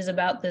hypotheses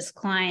about this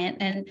client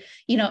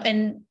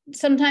and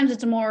sometimes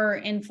it's more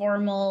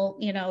informal,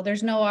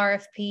 there's no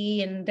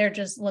RFP and they're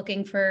just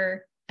looking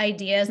for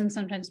ideas and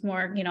sometimes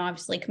more,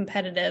 obviously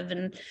competitive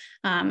and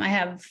I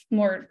have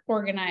more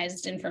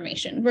organized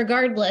information.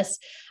 Regardless,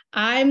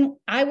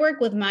 I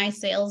work with my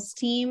sales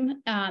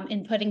team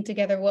in putting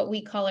together what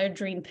we call our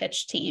dream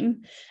pitch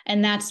team.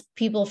 And that's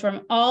people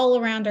from all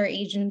around our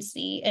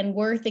agency. And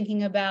we're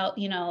thinking about,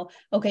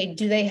 okay,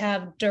 do they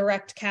have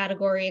direct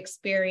category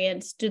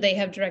experience? Do they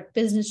have direct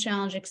business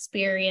challenge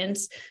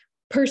experience?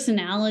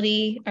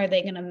 Personality, are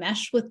they going to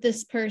mesh with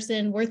this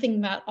person? We're thinking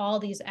about all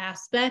these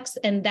aspects,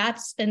 and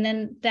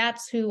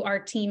that's who our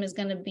team is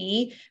going to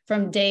be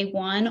from day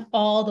one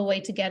all the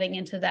way to getting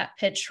into that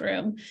pitch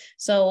room.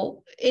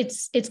 So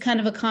it's kind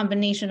of a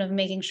combination of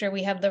making sure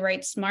we have the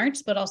right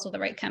smarts but also the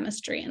right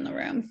chemistry in the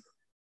room.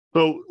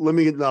 So let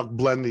me now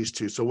blend these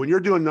two. So when you're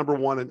doing number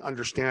one and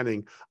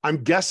understanding, I'm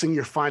guessing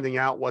you're finding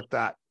out what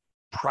that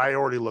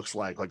priority looks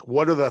like. Like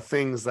what are the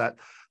things that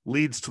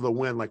leads to the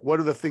win. Like, what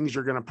are the things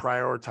you're going to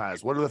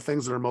prioritize? What are the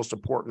things that are most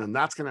important? And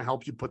that's going to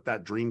help you put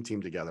that dream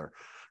team together.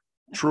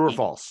 True or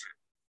false?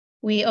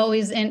 We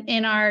always,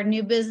 in our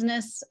new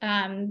business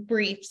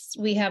briefs,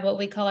 we have what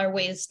we call our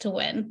ways to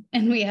win.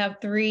 And we have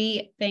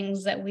 3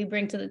 things that we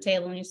bring to the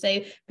table. And you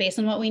say, based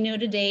on what we know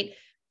to date,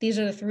 these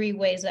are the 3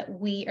 ways that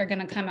we are going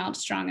to come out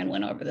strong and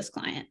win over this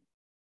client.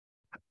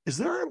 Is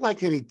there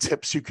like any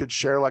tips you could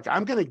share? Like,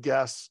 I'm going to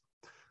guess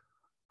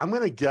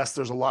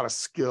there's a lot of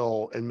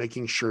skill in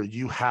making sure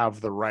you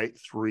have the right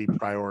 3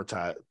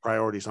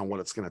 priorities on what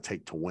it's going to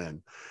take to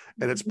win.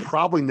 And it's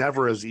probably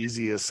never as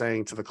easy as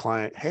saying to the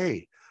client,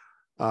 hey,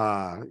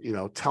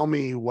 tell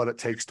me what it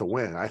takes to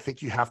win. I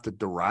think you have to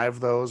derive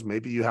those.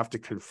 Maybe you have to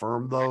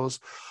confirm those.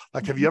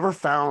 Like, have you ever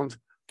found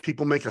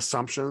people make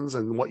assumptions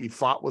and what you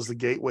thought was the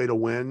gateway to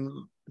win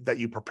that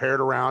you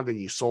prepared around and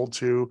you sold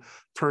to,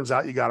 turns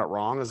out you got it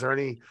wrong? Is there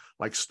any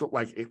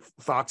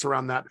thoughts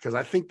around that? Because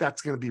I think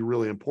that's going to be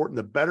really important.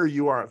 The better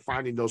you are at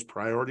finding those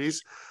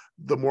priorities,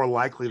 the more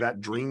likely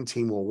that dream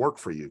team will work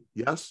for you.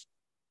 Yes?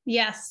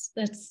 Yes,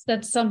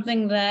 that's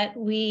something that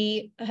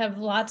we have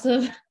lots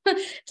of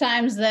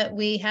times that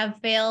we have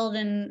failed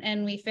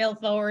and we fail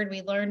forward,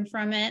 we learn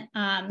from it.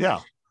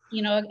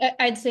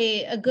 I'd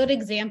say a good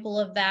example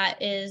of that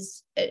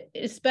is,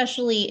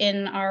 especially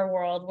in our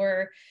world,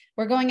 we're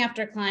going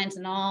after clients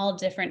in all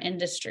different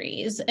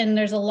industries. And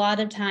there's a lot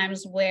of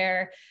times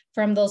where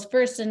from those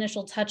first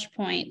initial touch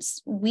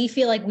points, we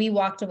feel like we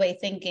walked away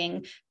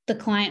thinking the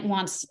client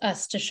wants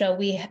us to show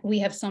we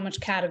have so much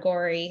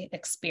category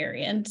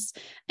experience.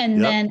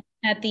 And then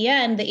at the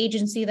end, the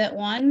agency that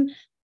won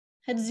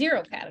had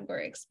 0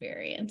 category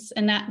experience.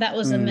 And that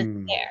was a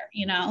myth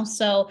there,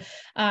 So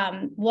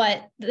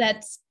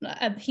that's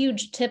a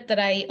huge tip that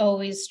I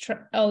always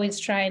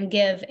try and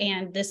give.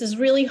 And this is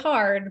really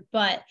hard,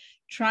 but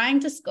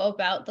trying to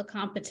scope out the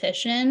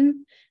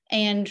competition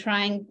and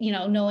trying,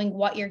 knowing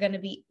what you're going to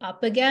be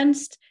up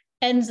against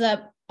ends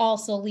up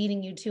also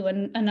leading you to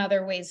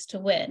another ways to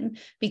win.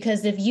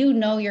 Because if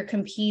you're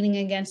competing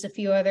against a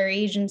few other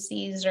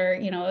agencies or,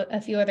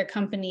 a few other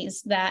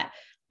companies that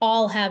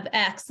all have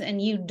X and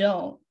you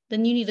don't,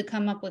 then you need to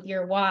come up with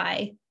your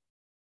why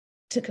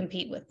to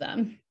compete with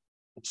them.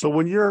 So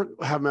when you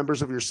have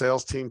members of your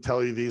sales team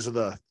tell you these are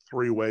the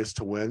 3 ways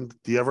to win,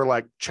 do you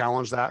ever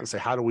challenge that and say,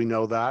 how do we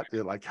know that?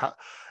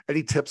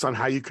 Any tips on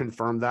how you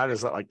confirm that?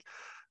 Is that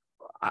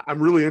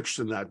I'm really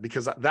interested in that,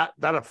 because that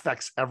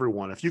affects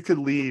everyone. If you could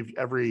leave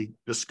every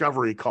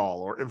discovery call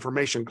or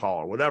information call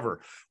or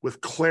whatever with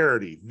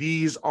clarity,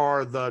 these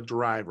are the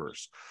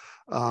drivers.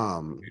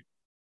 Because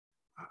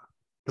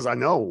I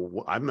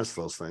know I miss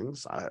those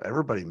things.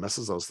 Everybody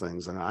misses those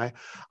things. And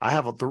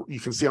you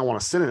can see I want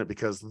to sit in it,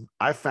 because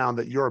I found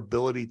that your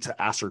ability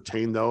to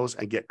ascertain those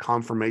and get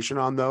confirmation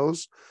on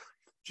those,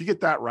 if you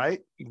get that right,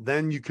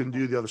 then you can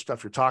do the other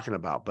stuff you're talking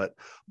about. But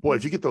boy,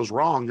 if you get those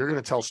wrong, you're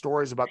going to tell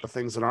stories about the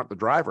things that aren't the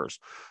drivers.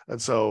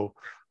 And so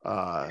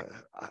I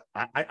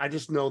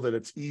just know that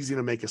it's easy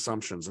to make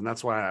assumptions. And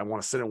that's why I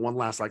want to sit at one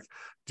last,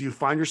 do you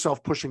find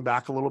yourself pushing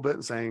back a little bit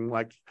and saying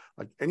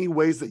any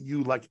ways that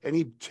you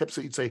any tips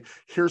that you'd say,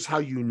 here's how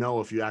you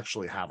know if you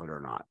actually have it or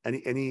not?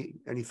 Any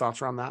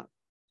thoughts around that?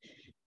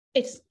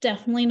 It's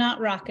definitely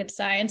not rocket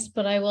science,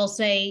 but I will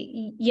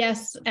say,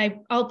 yes,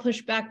 I'll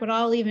push back, but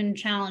I'll even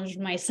challenge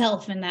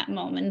myself in that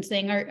moment,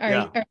 saying,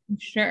 are you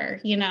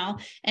sure,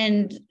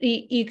 and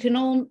you can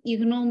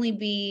only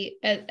be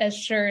as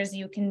sure as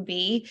you can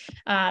be.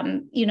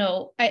 A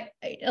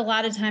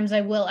lot of times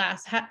I will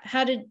ask,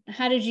 how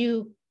did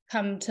you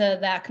come to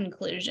that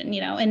conclusion?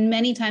 And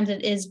many times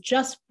it is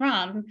just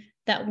from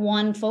that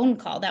one phone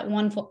call, that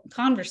one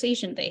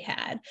conversation they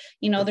had.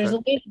 There's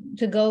a way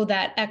to go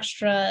that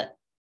extra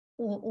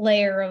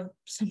layer of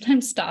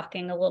sometimes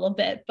stalking a little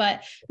bit,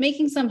 but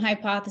making some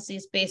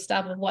hypotheses based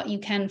off of what you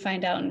can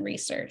find out in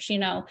research.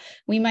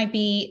 We might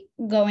be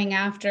going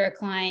after a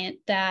client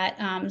that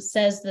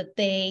says that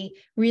they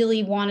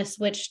really want to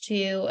switch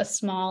to a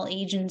small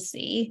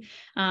agency.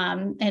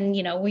 And,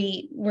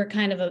 we're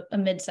kind of a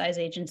mid-size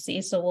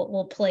agency, so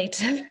we'll play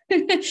to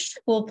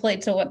we'll play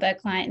to what that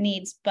client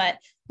needs. But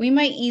we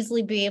might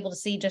easily be able to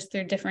see just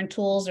through different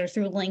tools or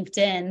through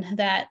LinkedIn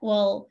that,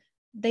 well,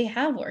 they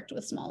have worked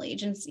with small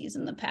agencies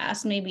in the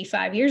past, maybe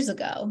 5 years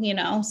ago,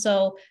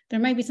 so there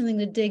might be something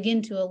to dig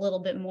into a little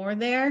bit more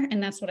there.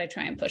 And that's what I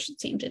try and push the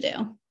team to do.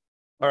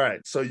 All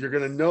right. So you're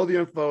going to know the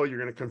info, you're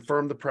going to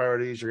confirm the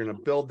priorities, you're going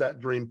to build that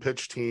dream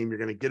pitch team, you're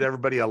going to get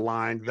everybody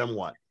aligned. Then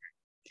what?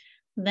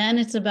 Then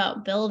it's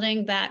about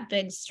building that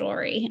big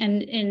story.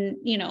 And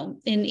in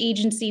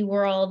agency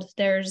world,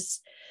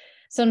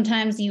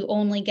 sometimes you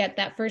only get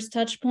that first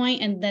touch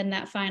point and then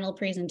that final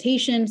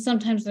presentation.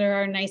 Sometimes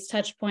there are nice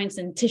touch points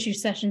and tissue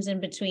sessions in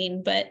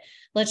between, but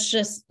let's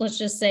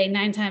just say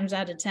 9 times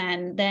out of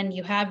 10, then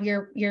you have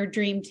your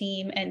dream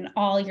team and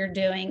all you're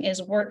doing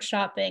is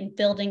workshopping,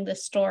 building the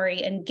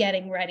story and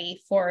getting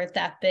ready for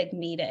that big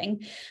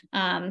meeting.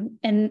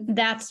 And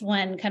that's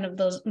when kind of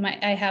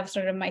I have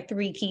sort of my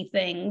 3 key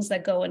things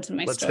that go into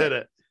my story. Let's hit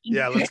it.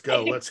 Yeah, let's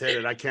go. Let's hit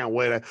it. I can't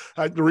wait.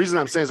 The reason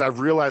I'm saying is I've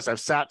realized I've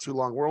sat too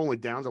long. We're only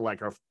down to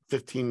like our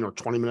 15 or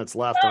 20 minutes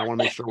left, and I want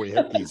to make sure we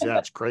hit these. Yeah,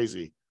 it's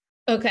crazy.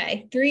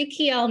 Okay, three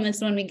key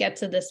elements when we get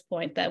to this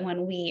point, that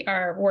when we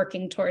are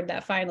working toward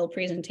that final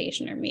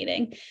presentation or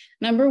meeting.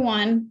 Number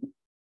one,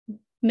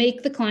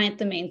 make the client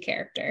the main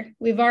character.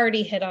 We've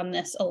already hit on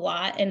this a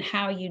lot and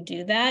how you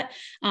do that.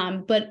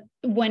 But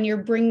when you're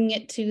bringing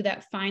it to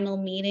that final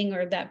meeting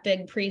or that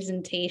big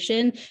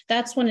presentation,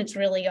 that's when it's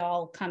really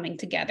all coming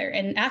together.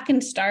 And that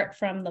can start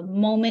from the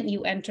moment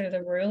you enter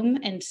the room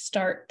and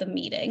start the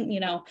meeting.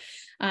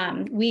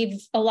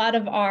 A lot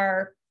of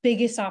our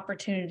biggest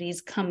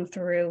opportunities come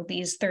through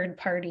these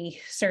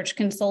third-party search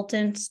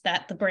consultants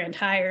that the brand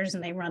hires,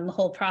 and they run the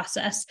whole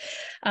process.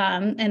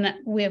 And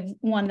we have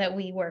one that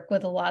we work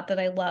with a lot that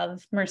I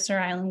love, Mercer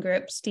Island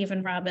Group, Steve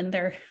and Robin.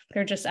 They're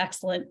just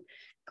excellent,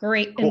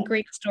 great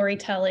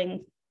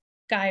storytelling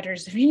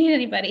guiders if you need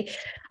anybody.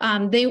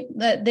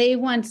 They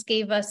once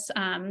gave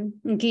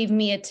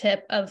me a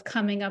tip of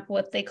coming up with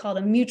what they called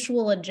a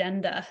mutual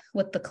agenda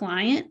with the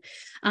client,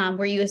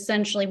 where you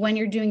essentially, when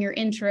you're doing your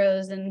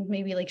intros and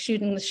maybe like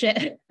shooting the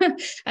shit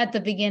at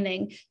the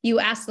beginning, you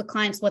ask the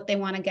clients what they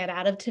want to get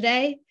out of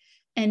today.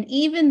 And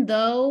even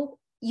though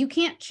you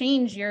can't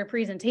change your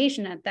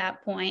presentation at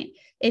that point,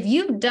 if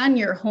you've done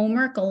your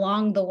homework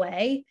along the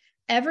way,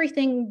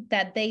 everything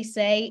that they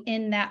say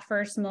in that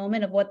first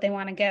moment of what they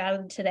want to get out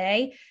of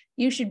today,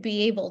 you should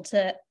be able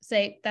to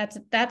say,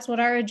 that's what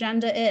our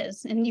agenda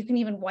is. And you can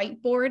even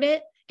whiteboard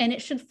it, and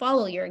it should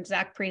follow your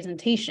exact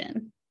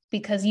presentation,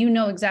 because you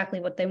know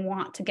exactly what they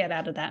want to get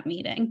out of that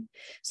meeting.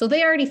 So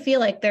they already feel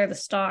like they're the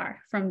star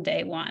from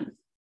day one.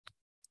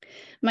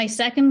 My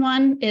second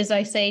one is,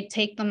 I say,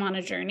 take them on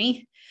a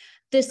journey.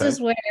 This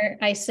is where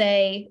I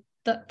say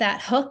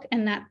that hook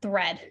and that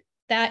thread.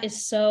 That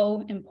is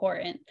so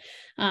important.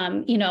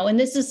 And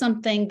this is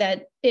something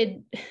that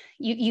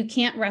you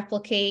can't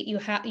replicate.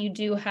 You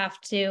do have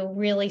to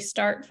really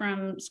start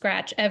from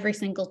scratch every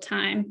single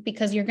time,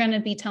 because you're going to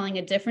be telling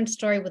a different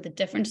story with a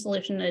different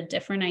solution and a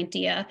different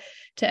idea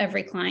to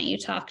every client you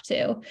talk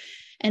to.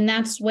 And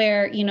that's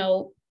where,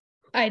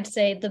 I'd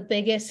say the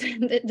biggest,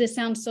 this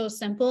sounds so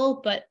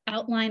simple, but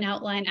outline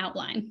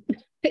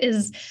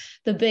is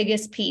the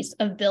biggest piece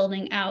of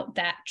building out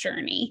that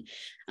journey.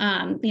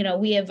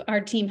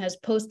 Our team has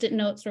Post-it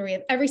notes where we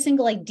have every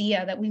single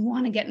idea that we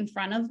want to get in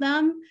front of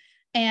them.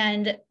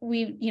 And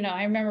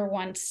I remember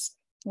once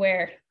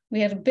where we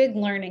had a big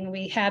learning.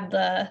 We had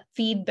the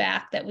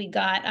feedback that we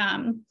got.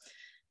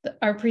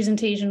 Our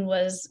presentation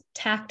was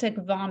tactic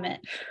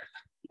vomit,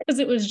 because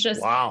it was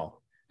just wow.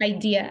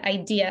 Idea.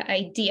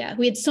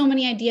 We had so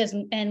many ideas,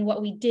 and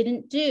what we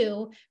didn't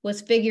do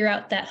was figure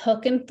out that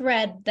hook and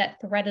thread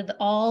that threaded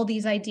all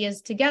these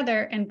ideas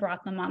together and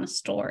brought them on a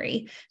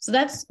story. So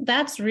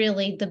that's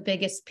really the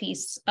biggest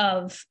piece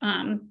of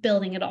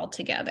building it all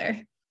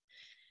together.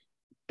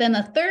 Then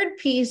the third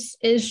piece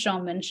is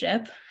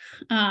showmanship.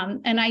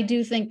 And I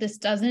do think this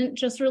doesn't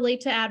just relate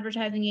to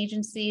advertising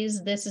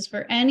agencies. This is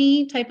for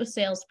any type of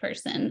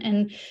salesperson.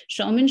 And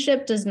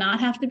showmanship does not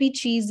have to be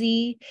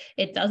cheesy.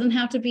 It doesn't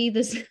have to be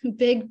this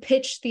big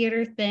pitch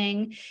theater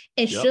thing.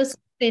 It's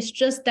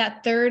just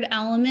that third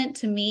element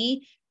to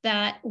me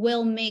that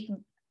will make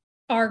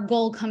our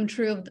goal come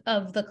true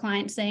of the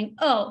client saying,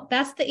 oh,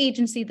 that's the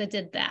agency that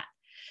did that.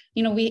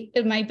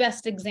 My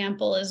best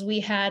example is we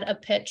had a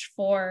pitch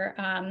for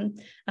a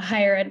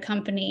higher ed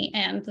company,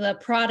 and the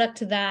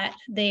product that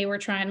they were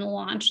trying to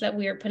launch, that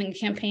we were putting a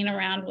campaign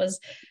around, was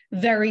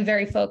very,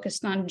 very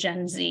focused on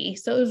Gen Z.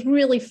 So it was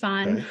really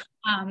fun.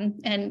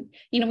 And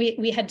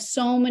we had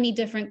so many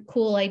different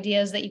cool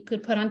ideas that you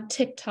could put on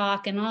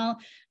TikTok and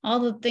all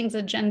the things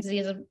that Gen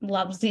Z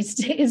loves these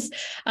days,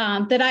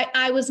 that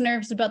I was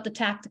nervous about the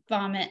tactic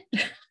vomit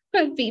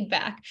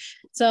feedback.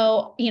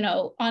 So,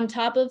 on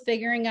top of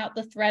figuring out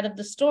the thread of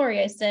the story,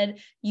 I said,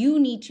 you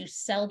need to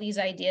sell these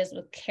ideas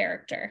with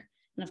character.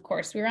 And of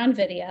course, we were on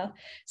video.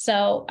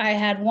 So I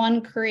had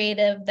one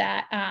creative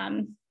that,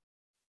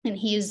 and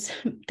he's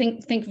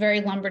think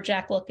very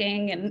lumberjack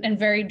looking and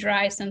very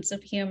dry sense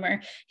of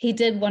humor. He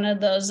did one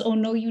of those, oh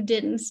no, you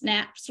didn't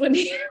snaps when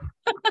he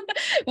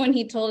when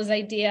he told his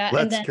idea.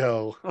 Let's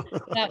go.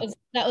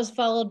 that was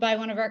followed by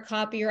one of our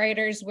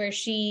copywriters, where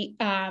she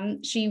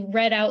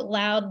read out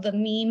loud the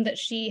meme that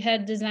she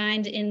had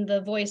designed in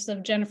the voice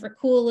of Jennifer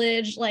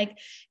Coolidge. Like,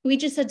 we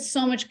just had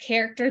so much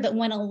character that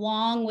went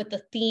along with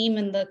the theme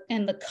and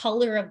the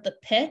color of the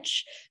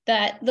pitch,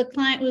 that the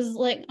client was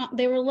like,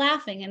 they were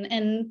laughing,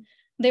 and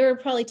there were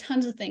probably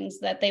tons of things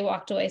that they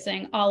walked away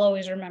saying, I'll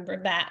always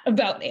remember that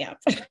about AMP.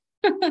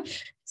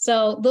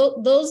 So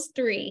those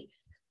three,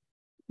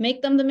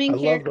 make them the main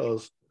character, love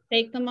those.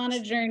 Take them on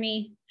a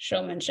journey,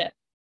 showmanship.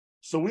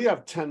 So we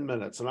have 10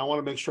 minutes, and I want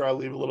to make sure I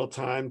leave a little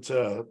time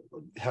to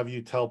have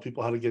you tell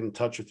people how to get in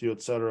touch with you,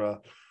 et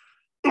cetera.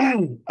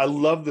 I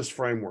love this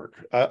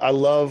framework. I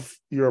love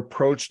your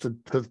approach to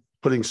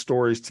putting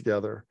stories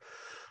together.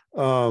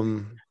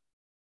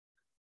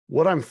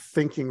 What I'm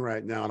thinking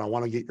right now, and I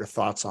want to get your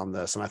thoughts on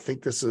this, and I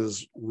think this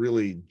is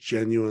really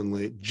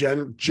genuinely,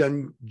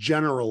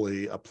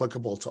 generally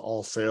applicable to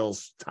all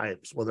sales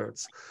types, whether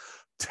it's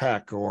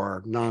tech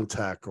or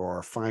non-tech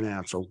or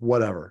finance or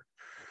whatever.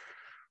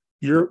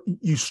 You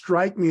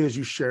strike me as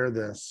you share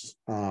this,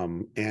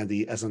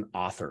 Andy, as an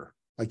author.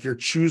 Like you're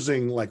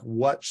choosing like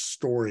what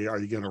story are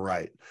you going to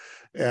write?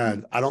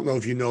 And I don't know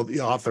if you know the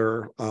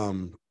author,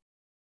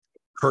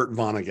 Kurt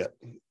Vonnegut,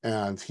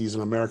 and he's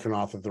an American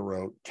author that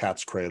wrote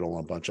Cat's Cradle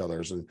and a bunch of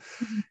others. And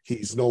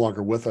he's no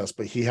longer with us,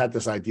 but he had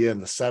this idea in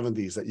the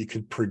 70s that you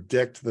could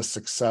predict the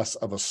success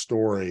of a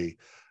story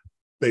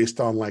based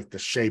on like the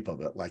shape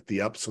of it, like the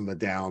ups and the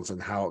downs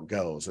and how it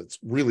goes. It's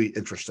really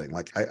interesting.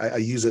 Like I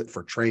use it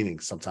for training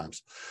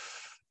sometimes.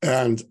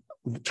 And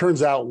it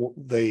turns out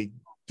they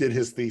did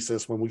his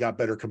thesis when we got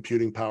better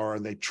computing power,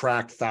 and they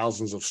tracked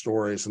thousands of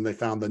stories, and they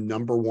found the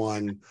number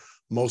one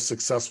most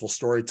successful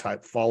story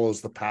type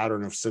follows the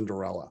pattern of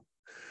Cinderella.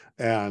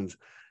 And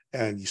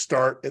you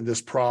start in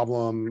this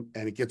problem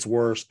and it gets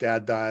worse.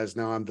 Dad dies.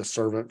 Now I'm the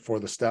servant for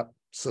the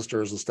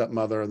stepsisters and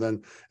stepmother. And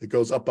then it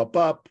goes up, up,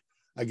 up.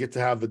 I get to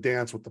have the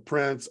dance with the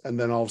prince. And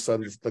then all of a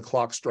sudden the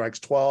clock strikes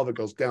 12. It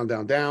goes down,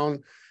 down,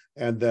 down.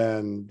 And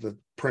then the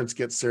prince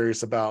gets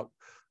serious about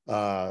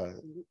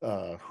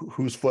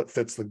whose foot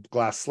fits the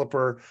glass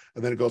slipper.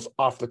 And then it goes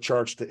off the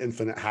charts to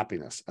infinite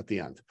happiness at the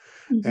end.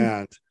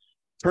 And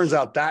turns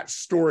out that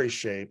story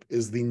shape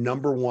is the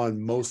number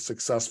one most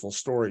successful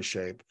story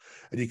shape.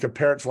 And you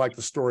compare it to like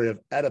the story of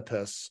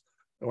Oedipus.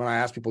 And when I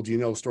ask people, do you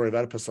know the story of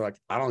Oedipus? They're like,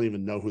 I don't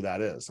even know who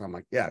that is. And I'm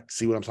like, yeah,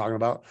 see what I'm talking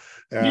about?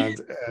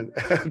 And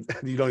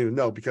you don't even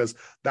know, because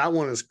that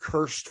one is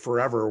cursed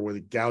forever where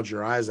you gouge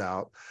your eyes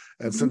out.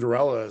 And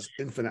Cinderella is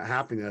infinite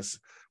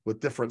happiness with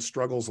different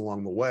struggles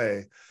along the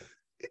way.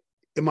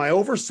 Am I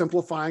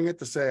oversimplifying it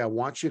to say I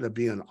want you to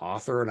be an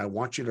author and I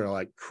want you to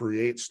like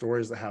create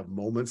stories that have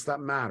moments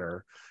that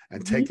matter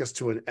and take us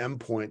to an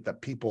endpoint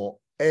that people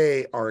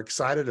A, are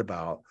excited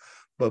about,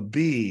 but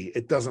B,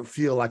 it doesn't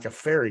feel like a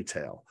fairy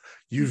tale?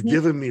 You've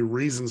given me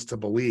reasons to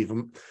believe.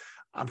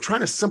 I'm trying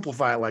to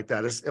simplify it like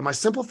that. Am I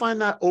simplifying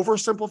that,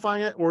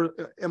 oversimplifying it, or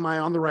am I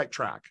on the right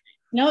track?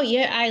 No,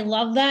 yeah, I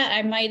love that.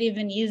 I might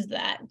even use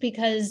that,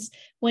 because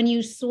when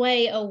you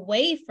sway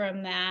away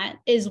from that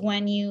is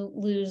when you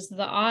lose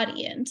the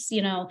audience.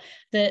 You know,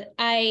 that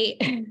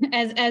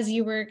as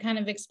you were kind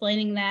of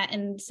explaining that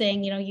and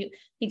saying, you know,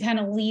 you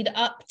kind of lead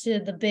up to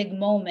the big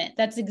moment.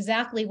 That's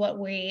exactly what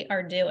we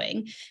are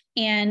doing.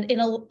 And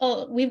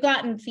we've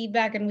gotten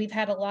feedback and we've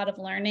had a lot of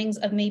learnings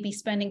of maybe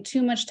spending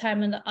too much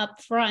time in the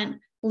upfront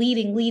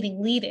leading.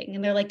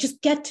 And they're like,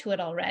 just get to it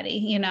already,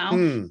 you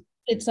know?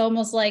 It's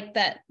almost like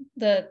that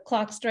the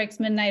clock strikes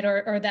midnight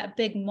or that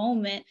big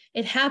moment,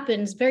 it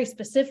happens very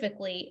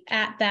specifically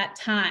at that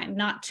time,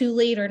 not too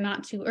late or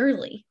not too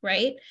early,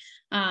 right?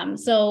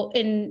 So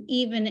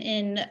even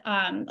in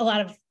a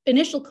lot of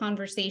initial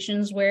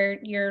conversations where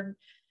you're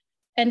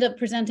end up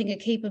presenting a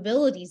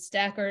capabilities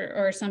stack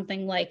or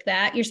something like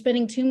that, you're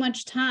spending too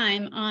much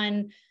time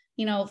on,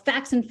 you know,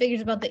 facts and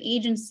figures about the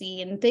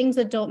agency and things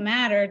that don't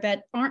matter,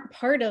 that aren't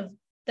part of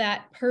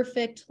that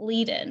perfect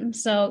lead-in.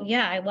 So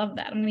yeah, I love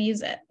that. I'm going to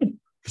use it.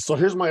 So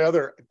here's my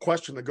other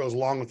question that goes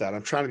along with that.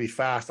 I'm trying to be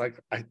fast. I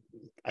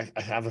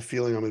have a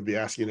feeling I'm going to be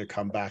asking you to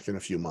come back in a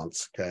few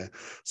months. Okay.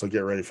 So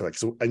get ready for that.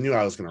 So I knew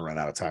I was going to run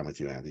out of time with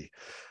you, Andy.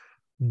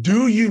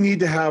 Do you need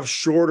to have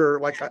shorter,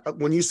 like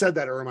when you said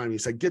that, it reminded me, you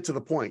said, get to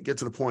the point.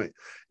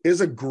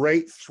 Is a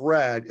great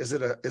thread, is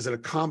it a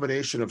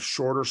combination of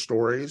shorter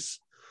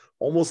stories,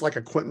 almost like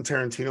a Quentin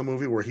Tarantino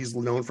movie where he's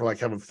known for like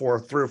having three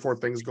or four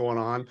things going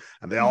on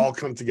and they all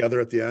come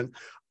together at the end?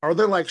 Are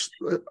there like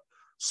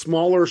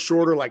smaller,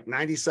 shorter, like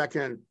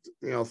 90-second,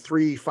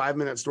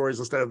 3-5-minute stories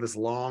instead of this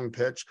long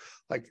pitch?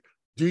 Like,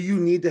 do you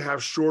need to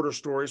have shorter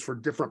stories for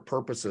different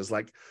purposes,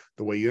 like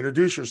the way you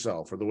introduce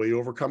yourself or the way you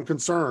overcome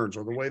concerns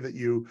or the way that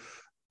you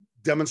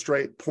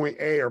demonstrate point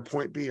A or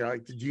point B?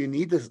 Like, do you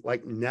need to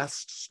like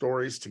nest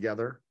stories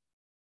together?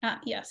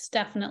 Yes,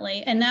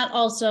 definitely. And that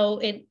also,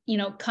 it,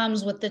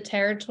 comes with the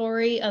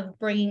territory of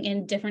bringing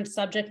in different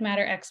subject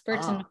matter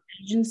experts in the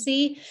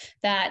agency,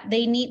 that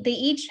they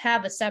each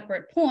have a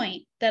separate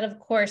point that, of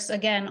course,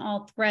 again,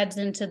 all threads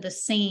into the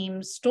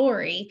same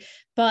story,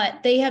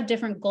 but they have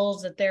different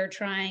goals that they're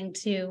trying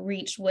to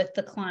reach with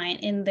the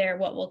client in their,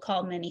 what we'll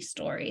call mini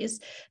stories.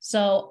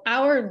 So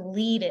our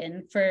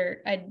lead-in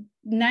for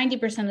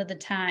 90% of the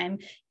time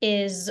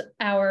is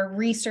our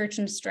research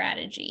and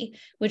strategy,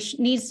 which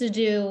needs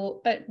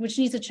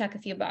to check a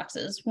few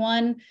boxes.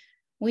 One,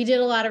 we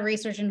did a lot of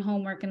research and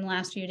homework in the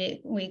last few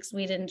weeks.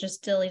 We didn't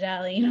just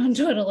dilly-dally,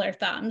 twiddle our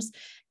thumbs.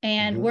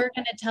 And we're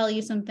going to tell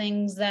you some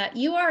things that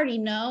you already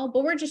know,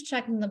 but we're just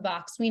checking the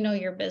box. We know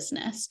your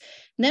business.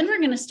 And then we're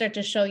going to start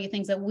to show you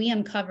things that we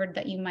uncovered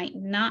that you might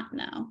not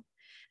know.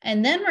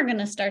 And then we're going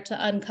to start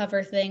to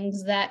uncover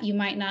things that you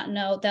might not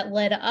know that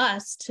led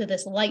us to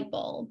this light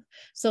bulb.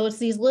 So it's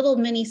these little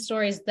mini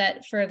stories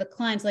that for the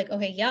clients, like,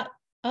 okay, yep.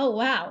 Oh,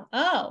 wow.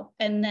 Oh,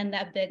 and then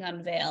that big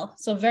unveil.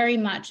 So very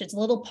much it's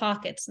little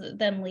pockets that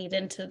then lead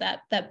into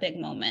that big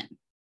moment.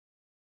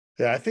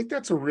 Yeah, I think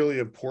that's a really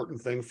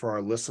important thing for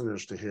our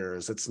listeners to hear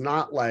is it's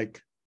not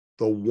like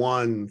the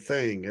one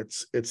thing.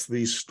 It's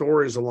these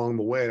stories along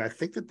the way. And I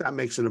think that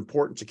makes it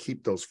important to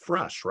keep those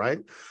fresh, right?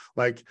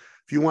 Like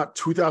if you want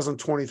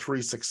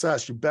 2023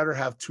 success, you better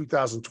have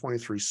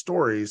 2023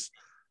 stories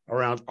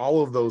around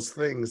all of those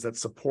things that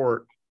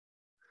support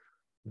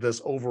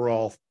this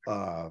overall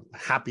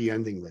happy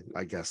ending that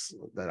I guess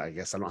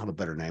I don't have a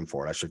better name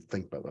for it. I should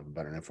think of a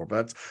better name for it, but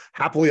that's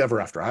happily ever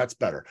after. That's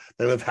better.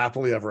 They live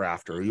happily ever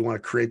after. You want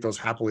to create those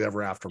happily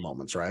ever after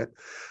moments, right?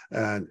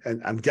 And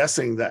I'm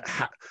guessing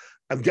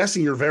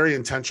you're very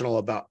intentional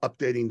about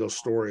updating those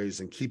stories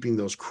and keeping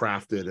those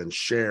crafted and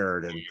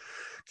shared. And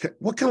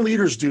what can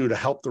leaders do to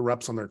help the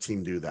reps on their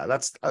team do that?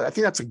 I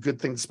think that's a good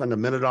thing to spend a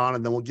minute on,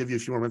 and then we'll give you a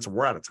few more minutes.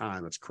 We're out of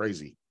time. It's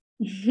crazy.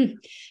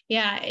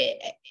 Yeah.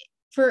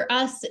 For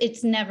us,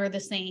 it's never the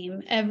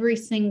same. Every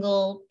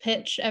single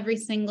pitch, every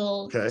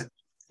single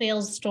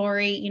sales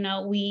story, you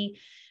know, we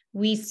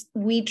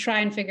try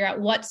and figure out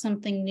what's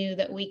something new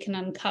that we can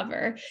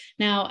uncover.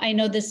 Now, I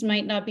know this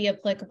might not be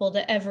applicable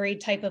to every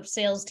type of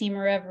sales team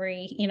or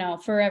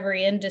for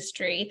every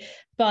industry,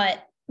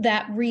 but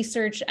that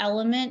research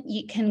element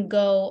can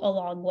go a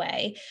long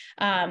way.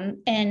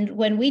 And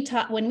when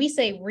we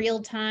say real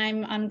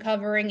time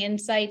uncovering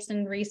insights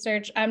and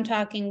research, I'm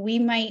talking we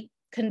might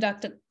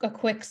conduct a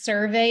quick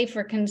survey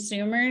for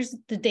consumers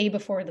the day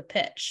before the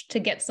pitch to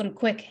get some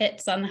quick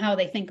hits on how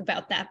they think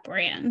about that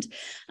brand.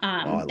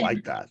 I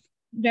like that.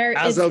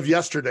 As of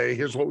yesterday,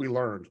 here's what we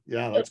learned.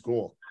 Yeah, that's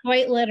cool.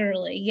 Quite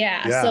literally.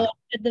 Yeah. So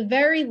at the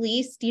very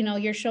least,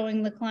 you're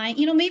showing the client,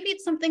 maybe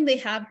it's something they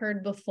have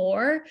heard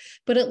before,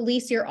 but at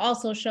least you're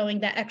also showing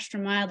that extra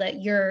mile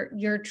that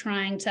you're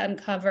trying to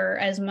uncover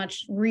as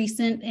much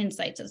recent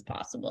insights as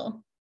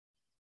possible.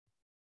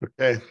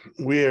 Okay,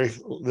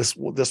 this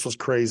was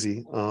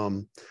crazy.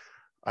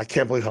 I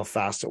can't believe how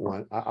fast it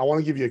went. I want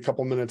to give you a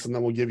couple minutes, and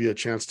then we'll give you a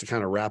chance to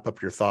kind of wrap up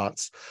your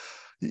thoughts.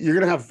 You're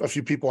going to have a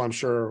few people, I'm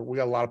sure. We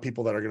got a lot of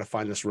people that are going to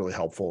find this really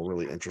helpful,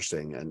 really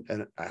interesting,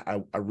 and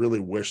I really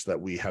wish that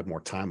we had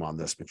more time on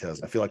this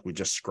because I feel like we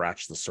just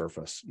scratched the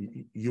surface.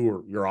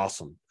 You're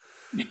awesome.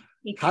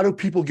 How do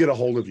people get a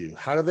hold of you?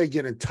 How do they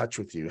get in touch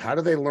with you? How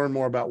do they learn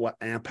more about what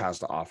AMP has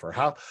to offer?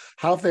 How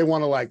if they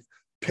want to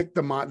pick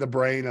the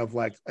brain of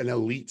like an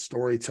elite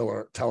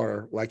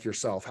storyteller like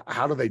yourself?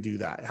 How do they do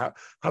that?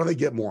 How do they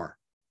get more?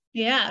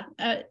 Yeah.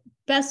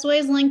 Best way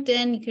is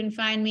LinkedIn. You can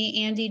find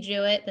me, Andi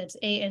Jewett. That's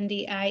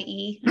Andie.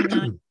 I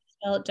know I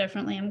spell it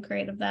differently. I'm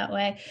creative that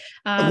way.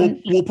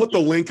 We'll put the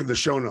link in the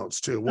show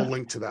notes too. We'll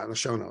link to that in the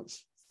show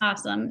notes.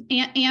 Awesome.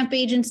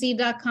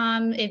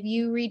 AMPagency.com. If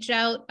you reach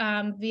out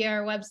via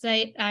our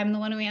website, I'm the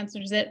one who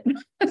answers it.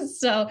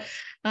 So,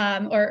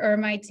 or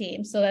my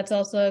team. So that's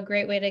also a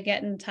great way to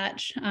get in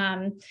touch.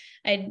 I'll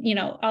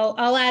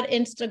add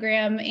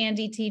Instagram,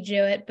 Andi T.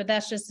 Jewett, but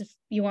that's just if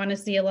you want to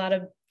see a lot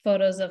of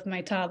photos of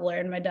my toddler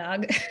and my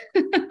dog,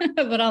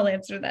 but I'll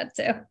answer that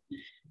too.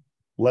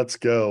 Let's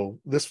go.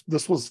 This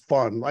was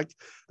fun.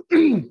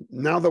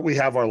 Now that we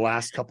have our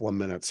last couple of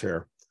minutes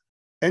here,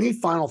 any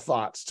final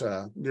thoughts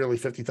to nearly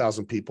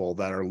 50,000 people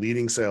that are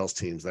leading sales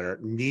teams that are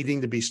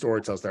needing to be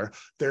storytellers?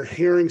 They're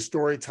hearing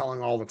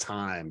storytelling all the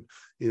time.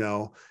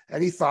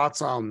 Any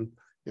thoughts on,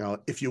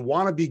 if you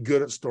want to be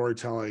good at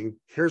storytelling,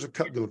 here's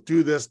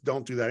do this,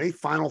 don't do that. Any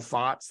final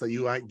thoughts that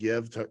you might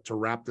give to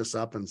wrap this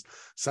up and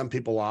send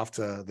people off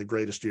to the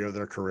greatest year of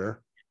their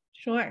career?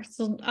 Sure.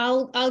 So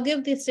I'll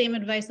give the same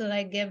advice that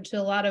I give to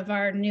a lot of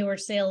our newer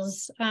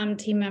sales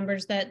team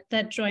members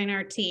that join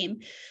our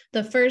team.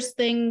 The first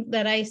thing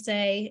that I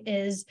say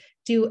is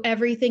do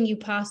everything you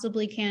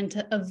possibly can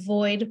to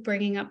avoid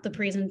bringing up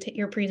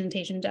your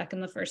presentation deck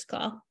in the first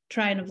call.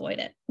 Try and avoid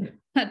it.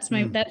 That's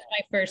my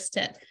first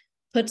tip.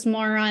 Puts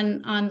more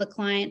on the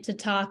client to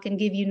talk and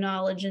give you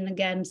knowledge, and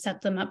again,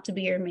 set them up to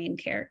be your main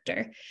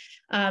character.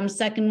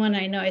 Second one,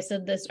 I know I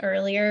said this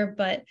earlier,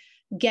 but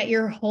get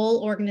your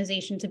whole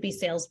organization to be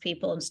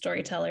salespeople and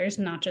storytellers,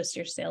 not just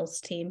your sales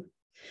team.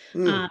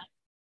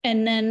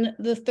 And then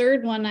the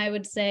third one I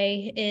would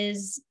say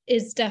is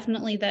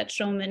definitely that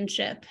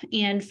showmanship,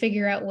 and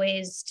figure out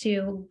ways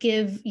to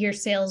give your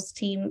sales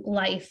team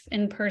life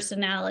and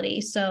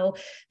personality. So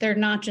they're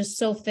not just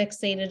so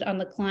fixated on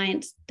the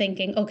client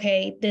thinking,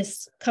 okay,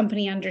 this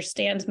company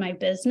understands my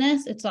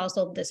business. It's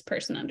also this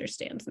person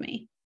understands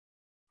me.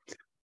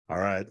 All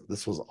right.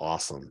 This was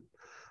awesome.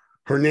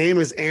 Her name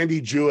is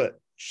Andi Jewett.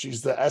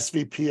 She's the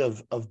SVP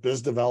of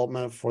biz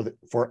development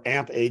for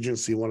AMP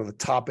Agency, one of the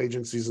top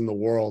agencies in the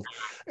world.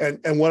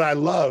 And what I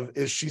love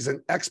is she's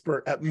an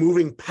expert at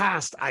moving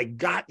past "I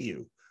got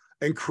you"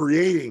 and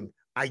creating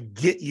 "I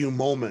get you"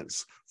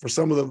 moments for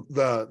some of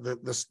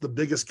the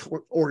biggest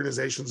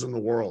organizations in the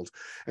world.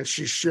 And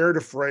she shared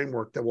a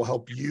framework that will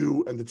help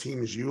you and the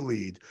teams you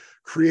lead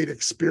create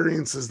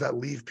experiences that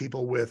leave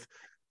people with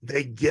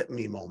 "they get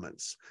me"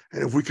 moments.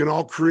 And if we can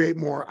all create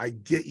more "I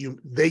get you,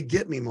 they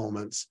get me"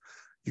 moments,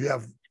 you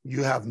have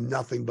you have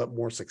nothing but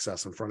more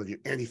success in front of you.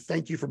 Andy,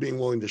 thank you for being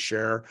willing to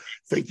share.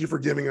 Thank you for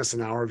giving us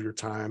an hour of your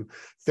time.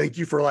 Thank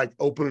you for like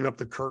opening up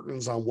the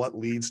curtains on what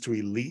leads to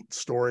elite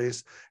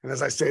stories. And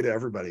as I say to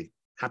everybody,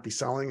 happy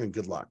selling and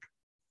good luck.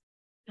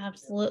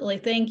 Absolutely.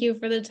 Thank you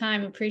for the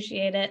time.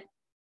 Appreciate it.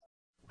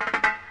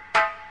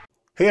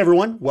 Hey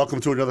everyone, welcome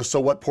to another So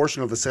What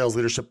portion of the Sales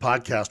Leadership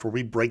Podcast, where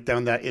we break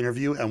down that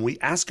interview and we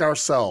ask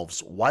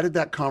ourselves, why did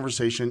that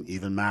conversation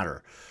even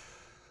matter?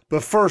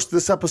 But first,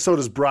 this episode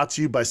is brought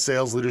to you by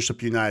Sales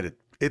Leadership United.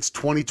 It's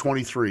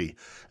 2023,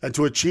 and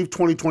to achieve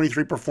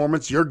 2023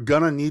 performance, you're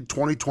gonna need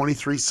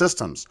 2023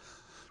 systems.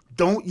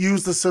 Don't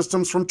use the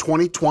systems from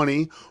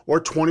 2020 or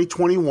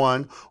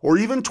 2021 or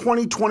even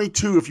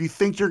 2022 if you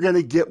think you're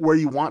gonna get where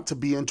you want to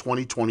be in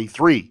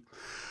 2023.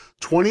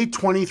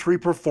 2023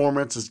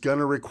 performance is going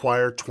to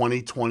require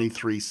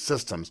 2023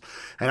 systems.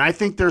 And I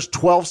think there's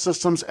 12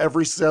 systems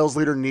every sales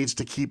leader needs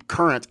to keep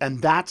current,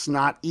 and that's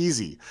not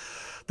easy.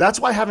 That's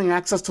why having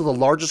access to the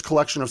largest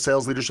collection of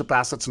sales leadership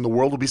assets in the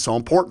world will be so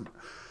important.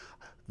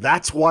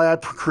 That's why I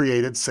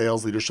created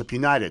Sales Leadership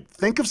United.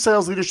 Think of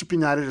Sales Leadership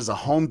United as a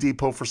Home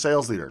Depot for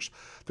sales leaders.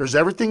 There's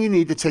everything you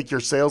need to take your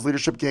sales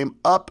leadership game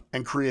up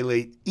and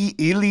create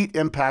elite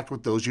impact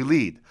with those you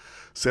lead.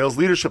 Sales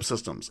leadership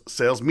systems,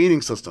 sales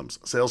meeting systems,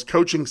 sales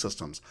coaching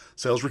systems,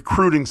 sales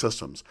recruiting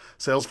systems,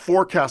 sales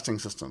forecasting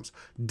systems,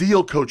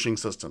 deal coaching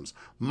systems,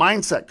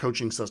 mindset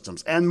coaching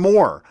systems, and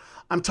more.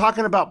 I'm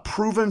talking about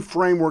proven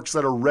frameworks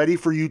that are ready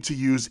for you to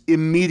use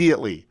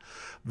immediately.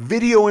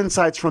 Video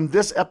insights from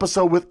this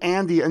episode with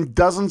Andy and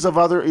dozens of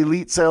other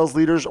elite sales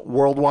leaders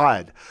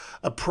worldwide.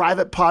 A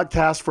private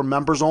podcast for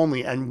members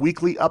only, and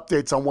weekly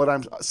updates on what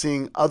I'm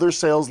seeing other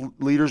sales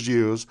leaders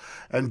use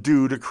and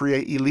do to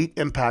create elite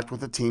impact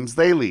with the teams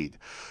they lead.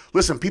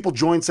 Listen, people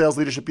join Sales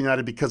Leadership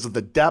United because of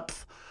the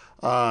depth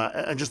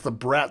and just the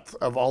breadth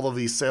of all of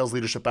these sales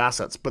leadership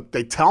assets. But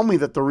they tell me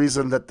that the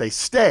reason that they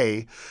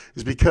stay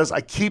is because I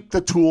keep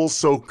the tools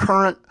so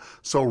current,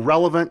 so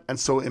relevant, and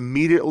so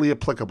immediately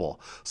applicable.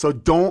 So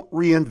don't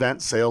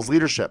reinvent sales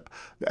leadership.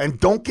 And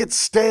don't get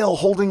stale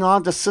holding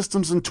on to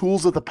systems and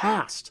tools of the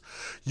past.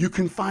 You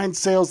can find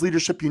Sales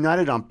Leadership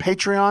United on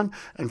Patreon,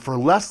 and for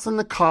less than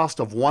the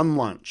cost of one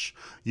lunch,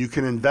 you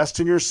can invest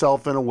in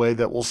yourself in a way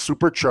that will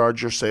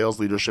supercharge your sales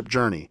leadership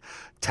journey.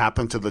 Tap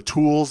into the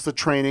tools, the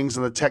trainings,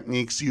 and the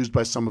techniques used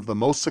by some of the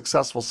most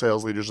successful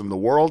sales leaders in the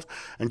world,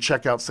 and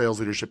check out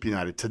Sales Leadership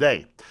United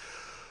today.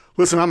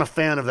 Listen, I'm a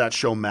fan of that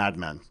show, Mad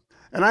Men,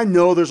 and I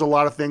know there's a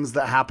lot of things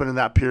that happen in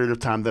that period of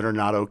time that are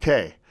not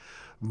okay.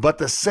 But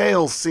the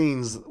sales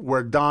scenes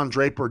where Don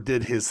Draper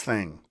did his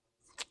thing,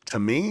 to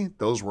me,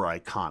 those were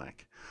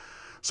iconic.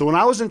 So when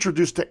I was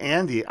introduced to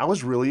Andy, I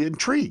was really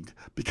intrigued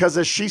because,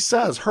 as she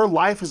says, her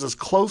life is as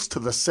close to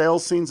the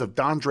sales scenes of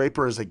Don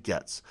Draper as it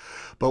gets.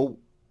 But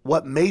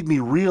what made me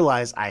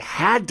realize I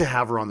had to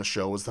have her on the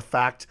show was the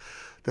fact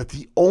that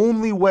the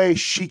only way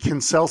she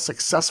can sell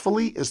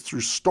successfully is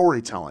through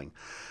storytelling.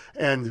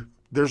 And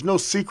there's no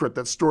secret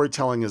that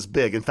storytelling is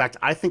big. In fact,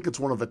 I think it's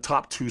one of the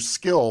top 2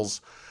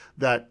 skills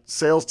that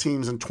sales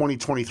teams in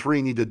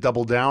 2023 need to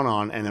double down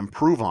on and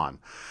improve on.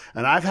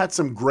 And I've had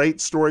some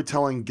great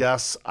storytelling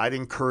guests I'd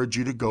encourage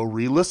you to go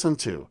re-listen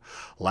to,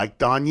 like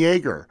Don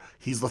Yeager.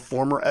 He's the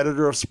former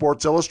editor of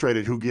Sports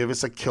Illustrated who gave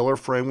us a killer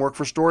framework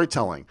for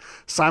storytelling.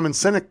 Simon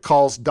Sinek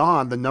calls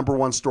Don the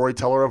 #1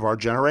 storyteller of our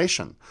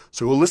generation.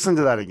 So we'll listen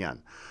to that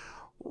again.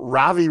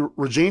 Ravi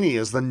Rajini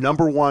is the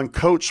 #1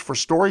 coach for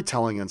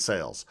storytelling in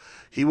sales.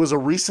 He was a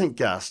recent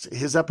guest.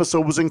 His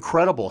episode was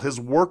incredible. His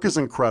work is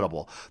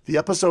incredible. The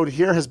episode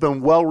here has been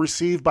well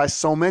received by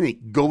so many.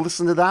 Go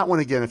listen to that one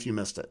again if you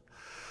missed it.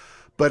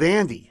 But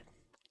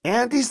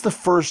Andy's the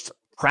first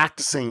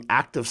practicing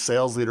active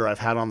sales leader I've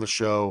had on the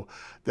show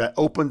that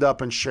opened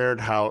up and shared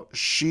how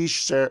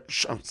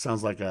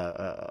sounds like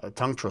a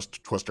tongue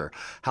twister,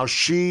 how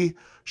she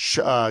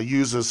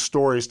uses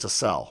stories to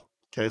sell.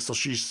 Okay, so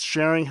she's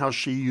sharing how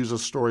she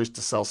uses stories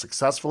to sell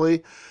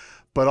successfully,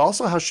 but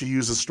also how she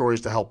uses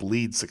stories to help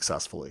lead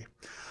successfully.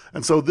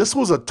 And so this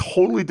was a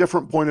totally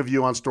different point of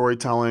view on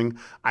storytelling.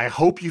 I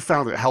hope you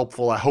found it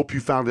helpful. I hope you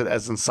found it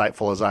as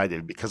insightful as I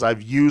did, because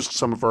I've used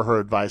some of her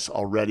advice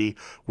already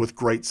with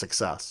great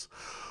success.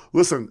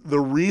 Listen, the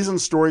reason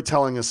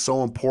storytelling is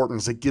so important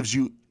is it gives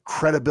you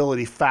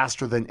credibility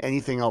faster than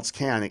anything else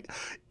can.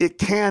 It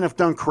can, if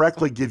done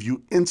correctly, give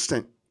you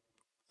instant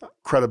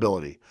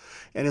credibility.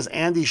 And as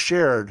Andy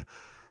shared,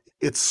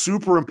 it's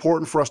super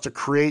important for us to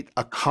create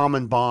a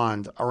common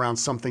bond around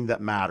something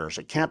that matters.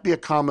 It can't be a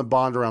common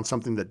bond around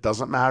something that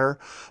doesn't matter,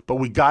 but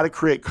we got to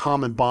create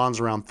common bonds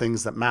around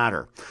things that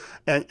matter.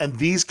 And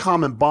these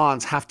common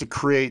bonds have to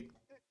create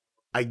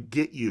I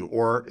get you,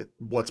 or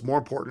what's more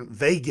important,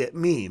 they get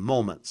me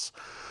moments.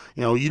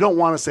 You don't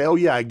want to say, oh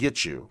yeah, I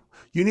get you.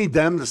 You need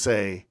them to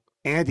say,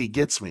 Andy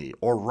gets me,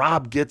 or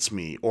Rob gets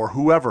me, or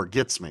whoever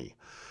gets me.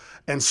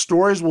 And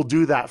stories will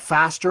do that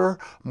faster,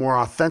 more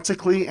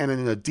authentically, and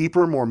in a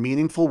deeper, more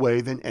meaningful way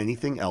than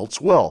anything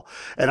else will.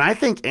 And I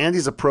think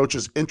Andy's approach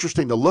is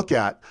interesting to look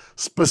at,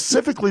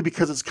 specifically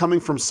because it's coming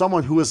from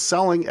someone who is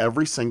selling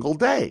every single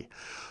day.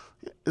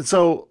 And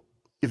so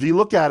if you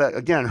look at it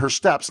again, her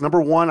steps,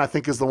 number one, I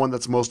think is the one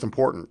that's most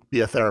important.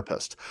 Be a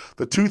therapist.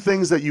 The two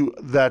things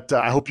that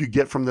I hope you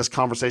get from this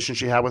conversation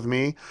she had with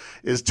me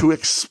is to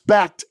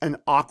expect an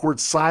awkward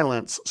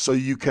silence so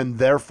you can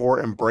therefore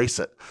embrace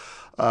it.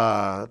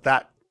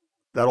 That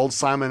old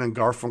Simon and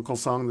Garfunkel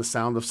song, "The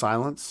Sound of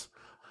Silence."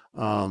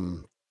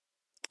 Um,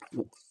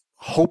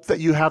 Hope that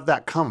you have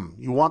that come.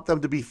 You want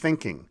them to be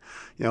thinking.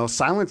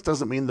 Silence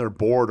doesn't mean they're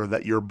bored or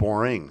that you're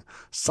boring.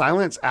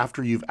 Silence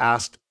after you've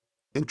asked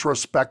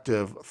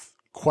introspective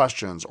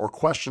questions or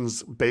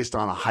questions based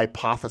on a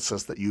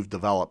hypothesis that you've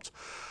developed.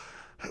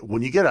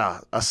 When you get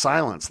a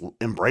silence,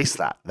 embrace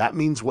that. That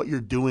means what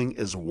you're doing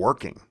is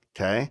working.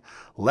 Okay.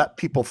 Let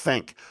people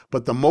think.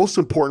 But the most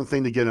important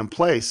thing to get in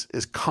place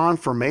is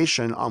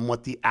confirmation on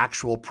what the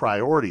actual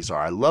priorities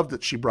are. I love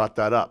that she brought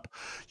that up.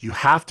 You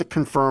have to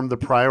confirm the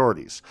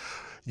priorities.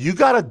 You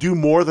got to do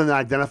more than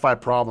identify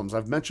problems.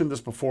 I've mentioned this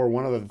before.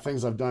 One of the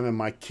things I've done in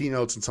my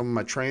keynotes and some of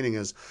my training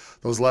is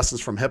those lessons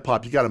from hip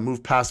hop. You got to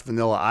move past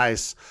Vanilla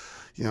Ice.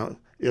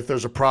 If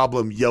there's a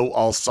problem,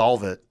 I'll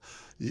solve it.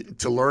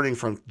 To learning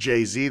from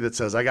Jay-Z that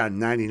says, I got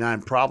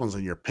 99 problems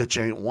and your pitch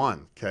ain't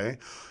one. Okay.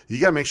 You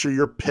got to make sure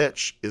your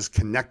pitch is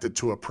connected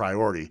to a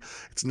priority.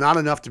 It's not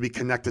enough to be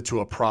connected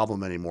to a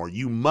problem anymore.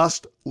 You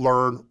must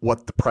learn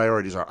what the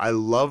priorities are. I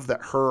love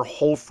that her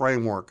whole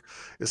framework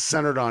is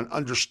centered on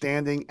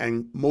understanding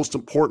and, most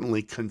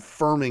importantly,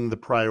 confirming the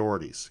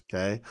priorities.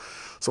 Okay.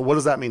 So what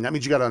does that mean? That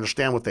means you got to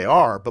understand what they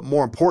are, but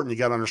more important, you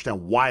got to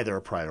understand why they're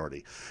a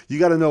priority. You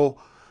got to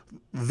know,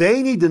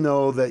 they need to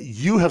know that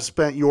you have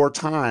spent your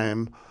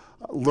time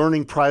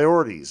learning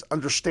priorities,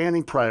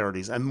 understanding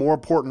priorities, and more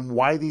important,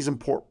 why these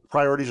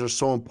priorities are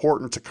so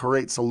important to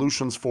create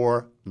solutions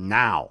for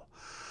now.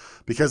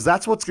 Because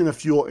that's what's going to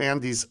fuel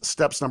Andy's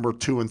steps number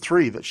 2 and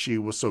 3 that she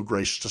was so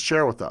gracious to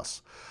share with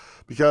us.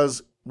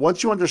 Because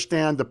once you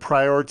understand the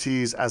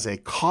priorities as a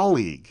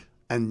colleague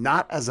and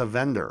not as a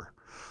vendor,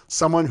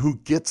 someone who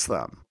gets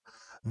them,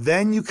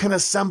 then you can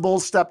assemble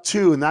step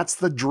 2, and that's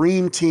the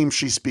dream team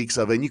she speaks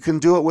of, and you can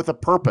do it with a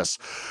purpose.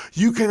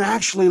 You can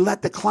actually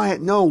let the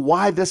client know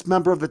why this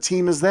member of the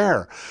team is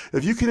there.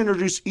 If you can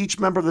introduce each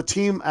member of the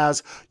team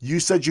as,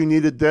 you said you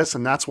needed this,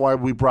 and that's why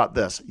we brought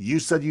this. You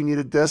said you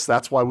needed this,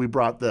 that's why we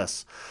brought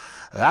this.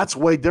 That's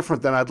way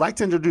different than, I'd like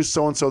to introduce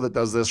so-and-so that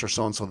does this or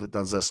so-and-so that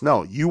does this.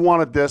 No, you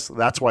wanted this,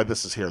 that's why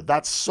this is here.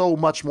 That's so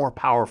much more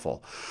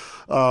powerful.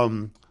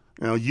 You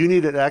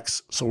needed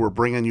X, so we're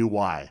bringing you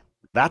Y.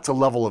 That's a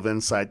level of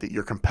insight that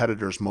your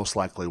competitors most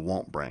likely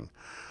won't bring.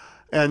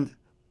 And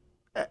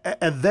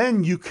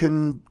then you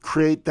can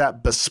create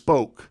that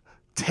bespoke,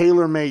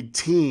 tailor-made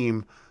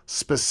team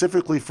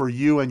specifically for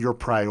you and your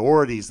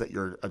priorities that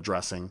you're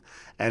addressing.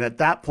 And at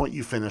that point,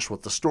 you finish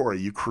with the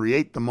story. You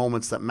create the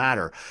moments that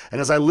matter.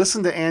 And as I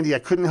listened to Andy, I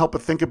couldn't help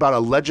but think about a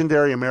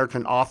legendary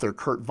American author,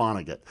 Kurt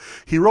Vonnegut.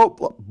 He wrote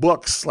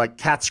books like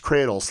Cat's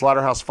Cradle,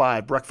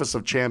 Slaughterhouse-Five, Breakfast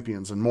of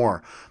Champions, and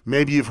more.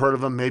 Maybe you've heard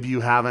of him, maybe you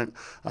haven't.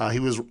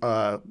 He was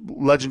a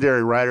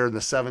legendary writer in the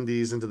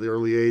 70s into the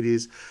early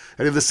 80s.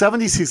 And in the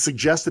 70s, he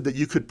suggested that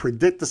you could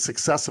predict the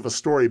success of a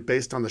story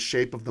based on the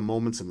shape of the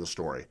moments in the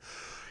story.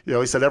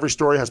 He said every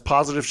story has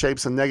positive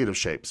shapes and negative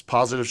shapes.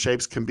 Positive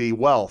shapes can be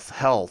wealth,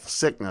 health,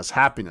 sickness,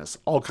 happiness,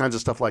 all kinds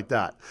of stuff like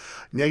that.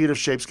 Negative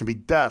shapes can be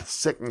death,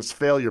 sickness,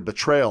 failure,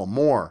 betrayal,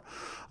 more.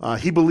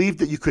 He believed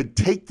that you could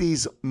take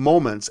these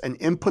moments and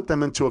input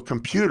them into a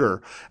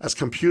computer, as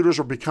computers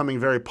were becoming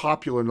very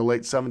popular in the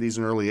late 70s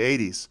and early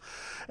 80s.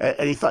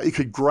 And he thought you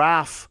could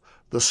graph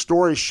the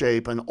story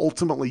shape and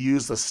ultimately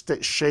use the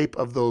shape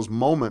of those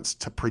moments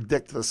to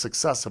predict the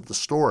success of the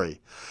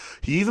story.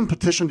 He even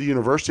petitioned the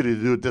university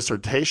to do a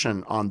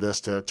dissertation on this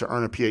to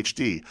earn a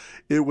PhD.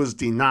 It was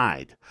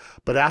denied.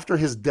 But after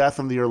his death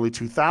in the early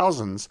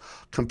 2000s,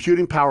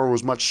 computing power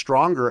was much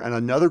stronger, and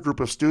another group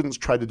of students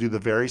tried to do the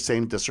very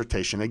same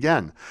dissertation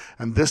again.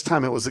 And this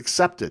time it was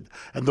accepted,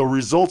 and the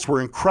results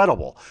were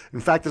incredible.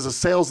 In fact, as a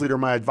sales leader,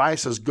 my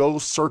advice is go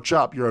search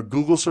up. You're a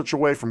Google search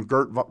away from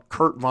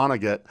Kurt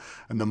Vonnegut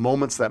and the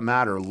moments that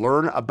matter.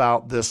 Learn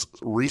about this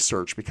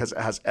research because it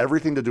has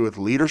everything to do with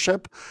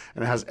leadership,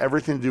 and it has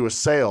everything to do with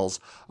sales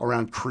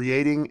around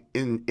creating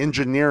and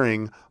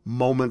engineering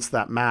moments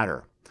that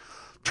matter.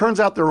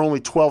 Turns out there are only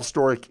 12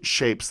 story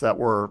shapes that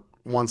were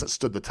ones that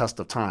stood the test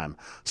of time.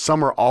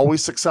 Some are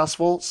always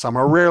successful, some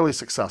are rarely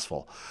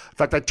successful. In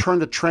fact,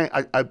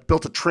 I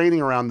built a training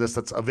around this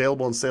that's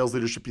available in Sales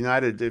Leadership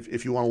United.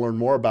 If you want to learn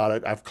more about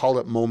it, I've called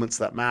it Moments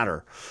That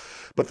Matter.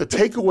 But the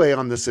takeaway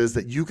on this is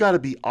that you got to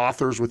be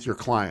authors with your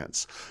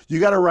clients.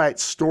 You got to write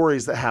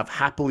stories that have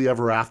happily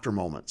ever after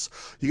moments.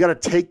 You got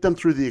to take them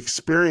through the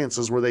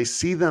experiences where they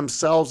see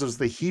themselves as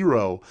the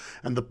hero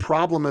and the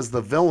problem as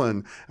the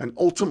villain, and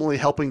ultimately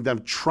helping them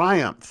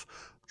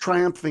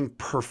triumphing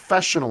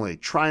professionally,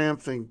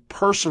 triumphing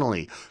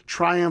personally,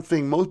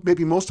 triumphing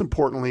maybe most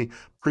importantly,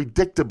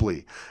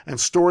 predictably. And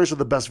stories are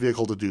the best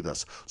vehicle to do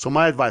this. So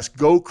my advice,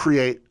 go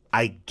create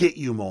I get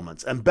you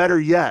moments. And better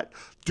yet,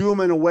 do them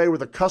in a way where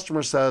the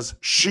customer says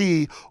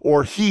she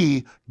or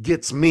he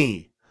gets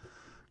me.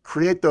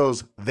 Create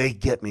those they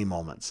get me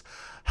moments.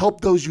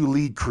 Help those you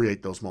lead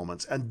create those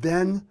moments. And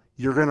then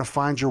you're going to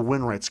find your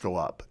win rates go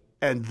up.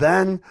 And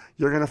then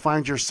you're going to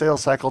find your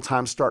sales cycle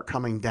times start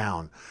coming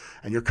down.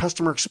 And your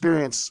customer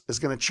experience is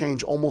going to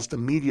change almost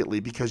immediately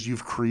because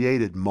you've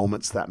created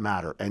moments that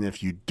matter. And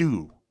if you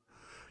do,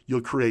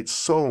 you'll create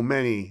so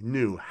many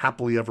new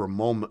happily ever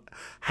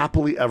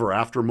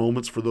after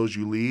moments for those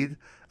you lead,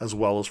 as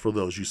well as for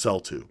those you sell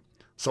to.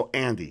 So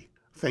Andy,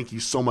 thank you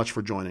so much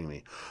for joining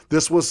me.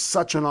 This was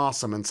such an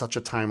awesome and such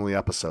a timely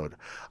episode.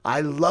 I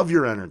love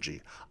your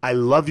energy. I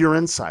love your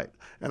insight.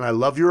 And I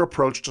love your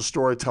approach to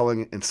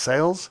storytelling in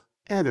sales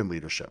and in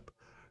leadership.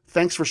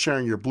 Thanks for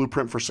sharing your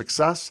blueprint for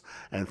success,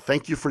 and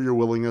thank you for your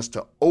willingness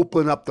to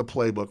open up the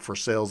playbook for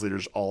sales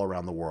leaders all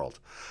around the world.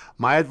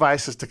 My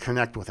advice is to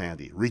connect with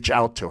Andy, reach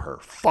out to her,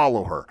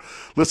 follow her.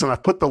 Listen,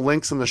 I've put the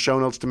links in the show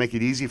notes to make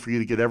it easy for you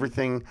to get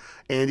everything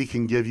Andy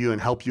can give you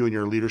and help you in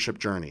your leadership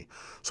journey.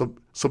 So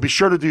be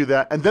sure to do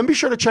that, and then be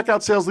sure to check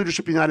out Sales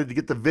Leadership United to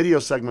get the video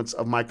segments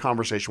of my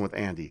conversation with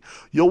Andy.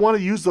 You'll want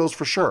to use those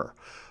for sure.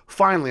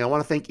 Finally, I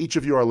want to thank each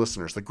of you, our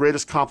listeners. The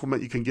greatest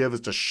compliment you can give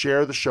is to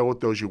share the show with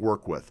those you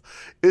work with.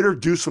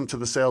 Introduce them to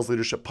the Sales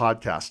Leadership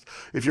Podcast.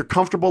 If you're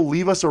comfortable,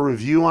 leave us a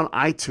review on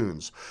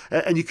iTunes.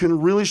 And you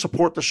can really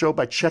support the show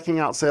by checking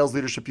out Sales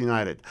Leadership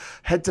United.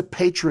 Head to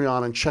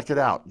Patreon and check it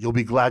out. You'll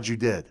be glad you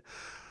did.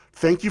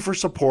 Thank you for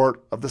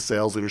support of the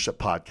Sales Leadership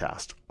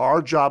Podcast.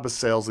 Our job as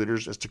sales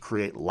leaders is to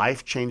create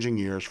life-changing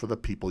years for the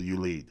people you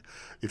lead.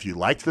 If you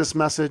liked this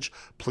message,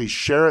 please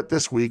share it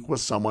this week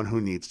with someone who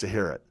needs to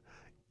hear it.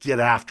 Get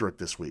after it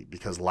this week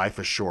because life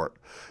is short.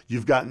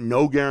 You've got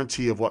no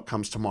guarantee of what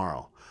comes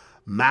tomorrow.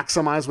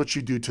 Maximize what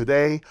you do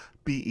today,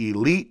 be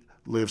elite,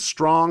 live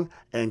strong,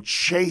 and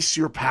chase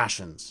your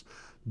passions.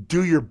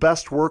 Do your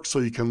best work so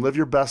you can live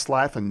your best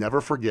life and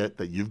never forget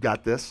that you've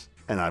got this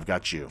and I've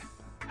got you.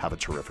 Have a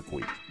terrific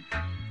week.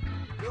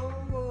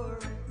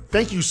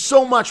 Thank you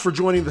so much for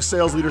joining the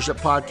Sales Leadership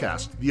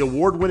Podcast, the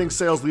award-winning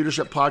sales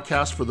leadership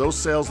podcast for those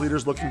sales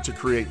leaders looking to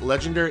create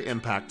legendary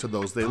impact to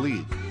those they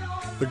lead.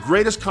 The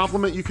greatest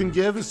compliment you can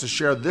give is to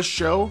share this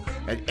show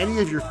and any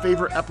of your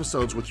favorite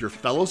episodes with your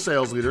fellow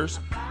sales leaders,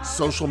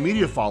 social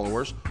media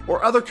followers,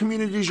 or other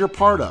communities you're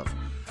part of.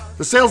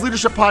 The Sales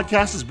Leadership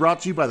Podcast is brought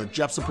to you by the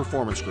Jepson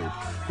Performance Group.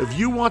 If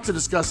you want to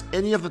discuss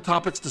any of the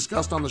topics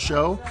discussed on the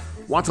show,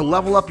 want to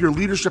level up your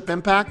leadership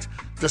impact,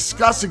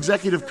 discuss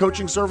executive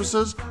coaching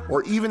services,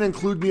 or even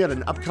include me at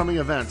an upcoming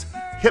event,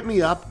 hit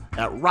me up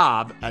at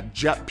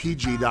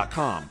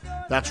rob@jetpg.com.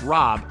 That's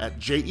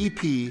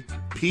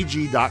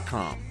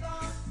rob@jetpg.com.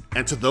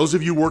 And to those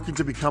of you working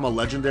to become a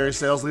legendary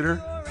sales leader,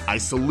 I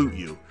salute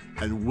you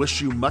and wish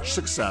you much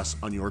success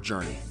on your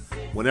journey.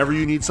 Whenever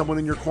you need someone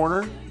in your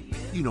corner,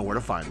 you know where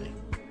to find me.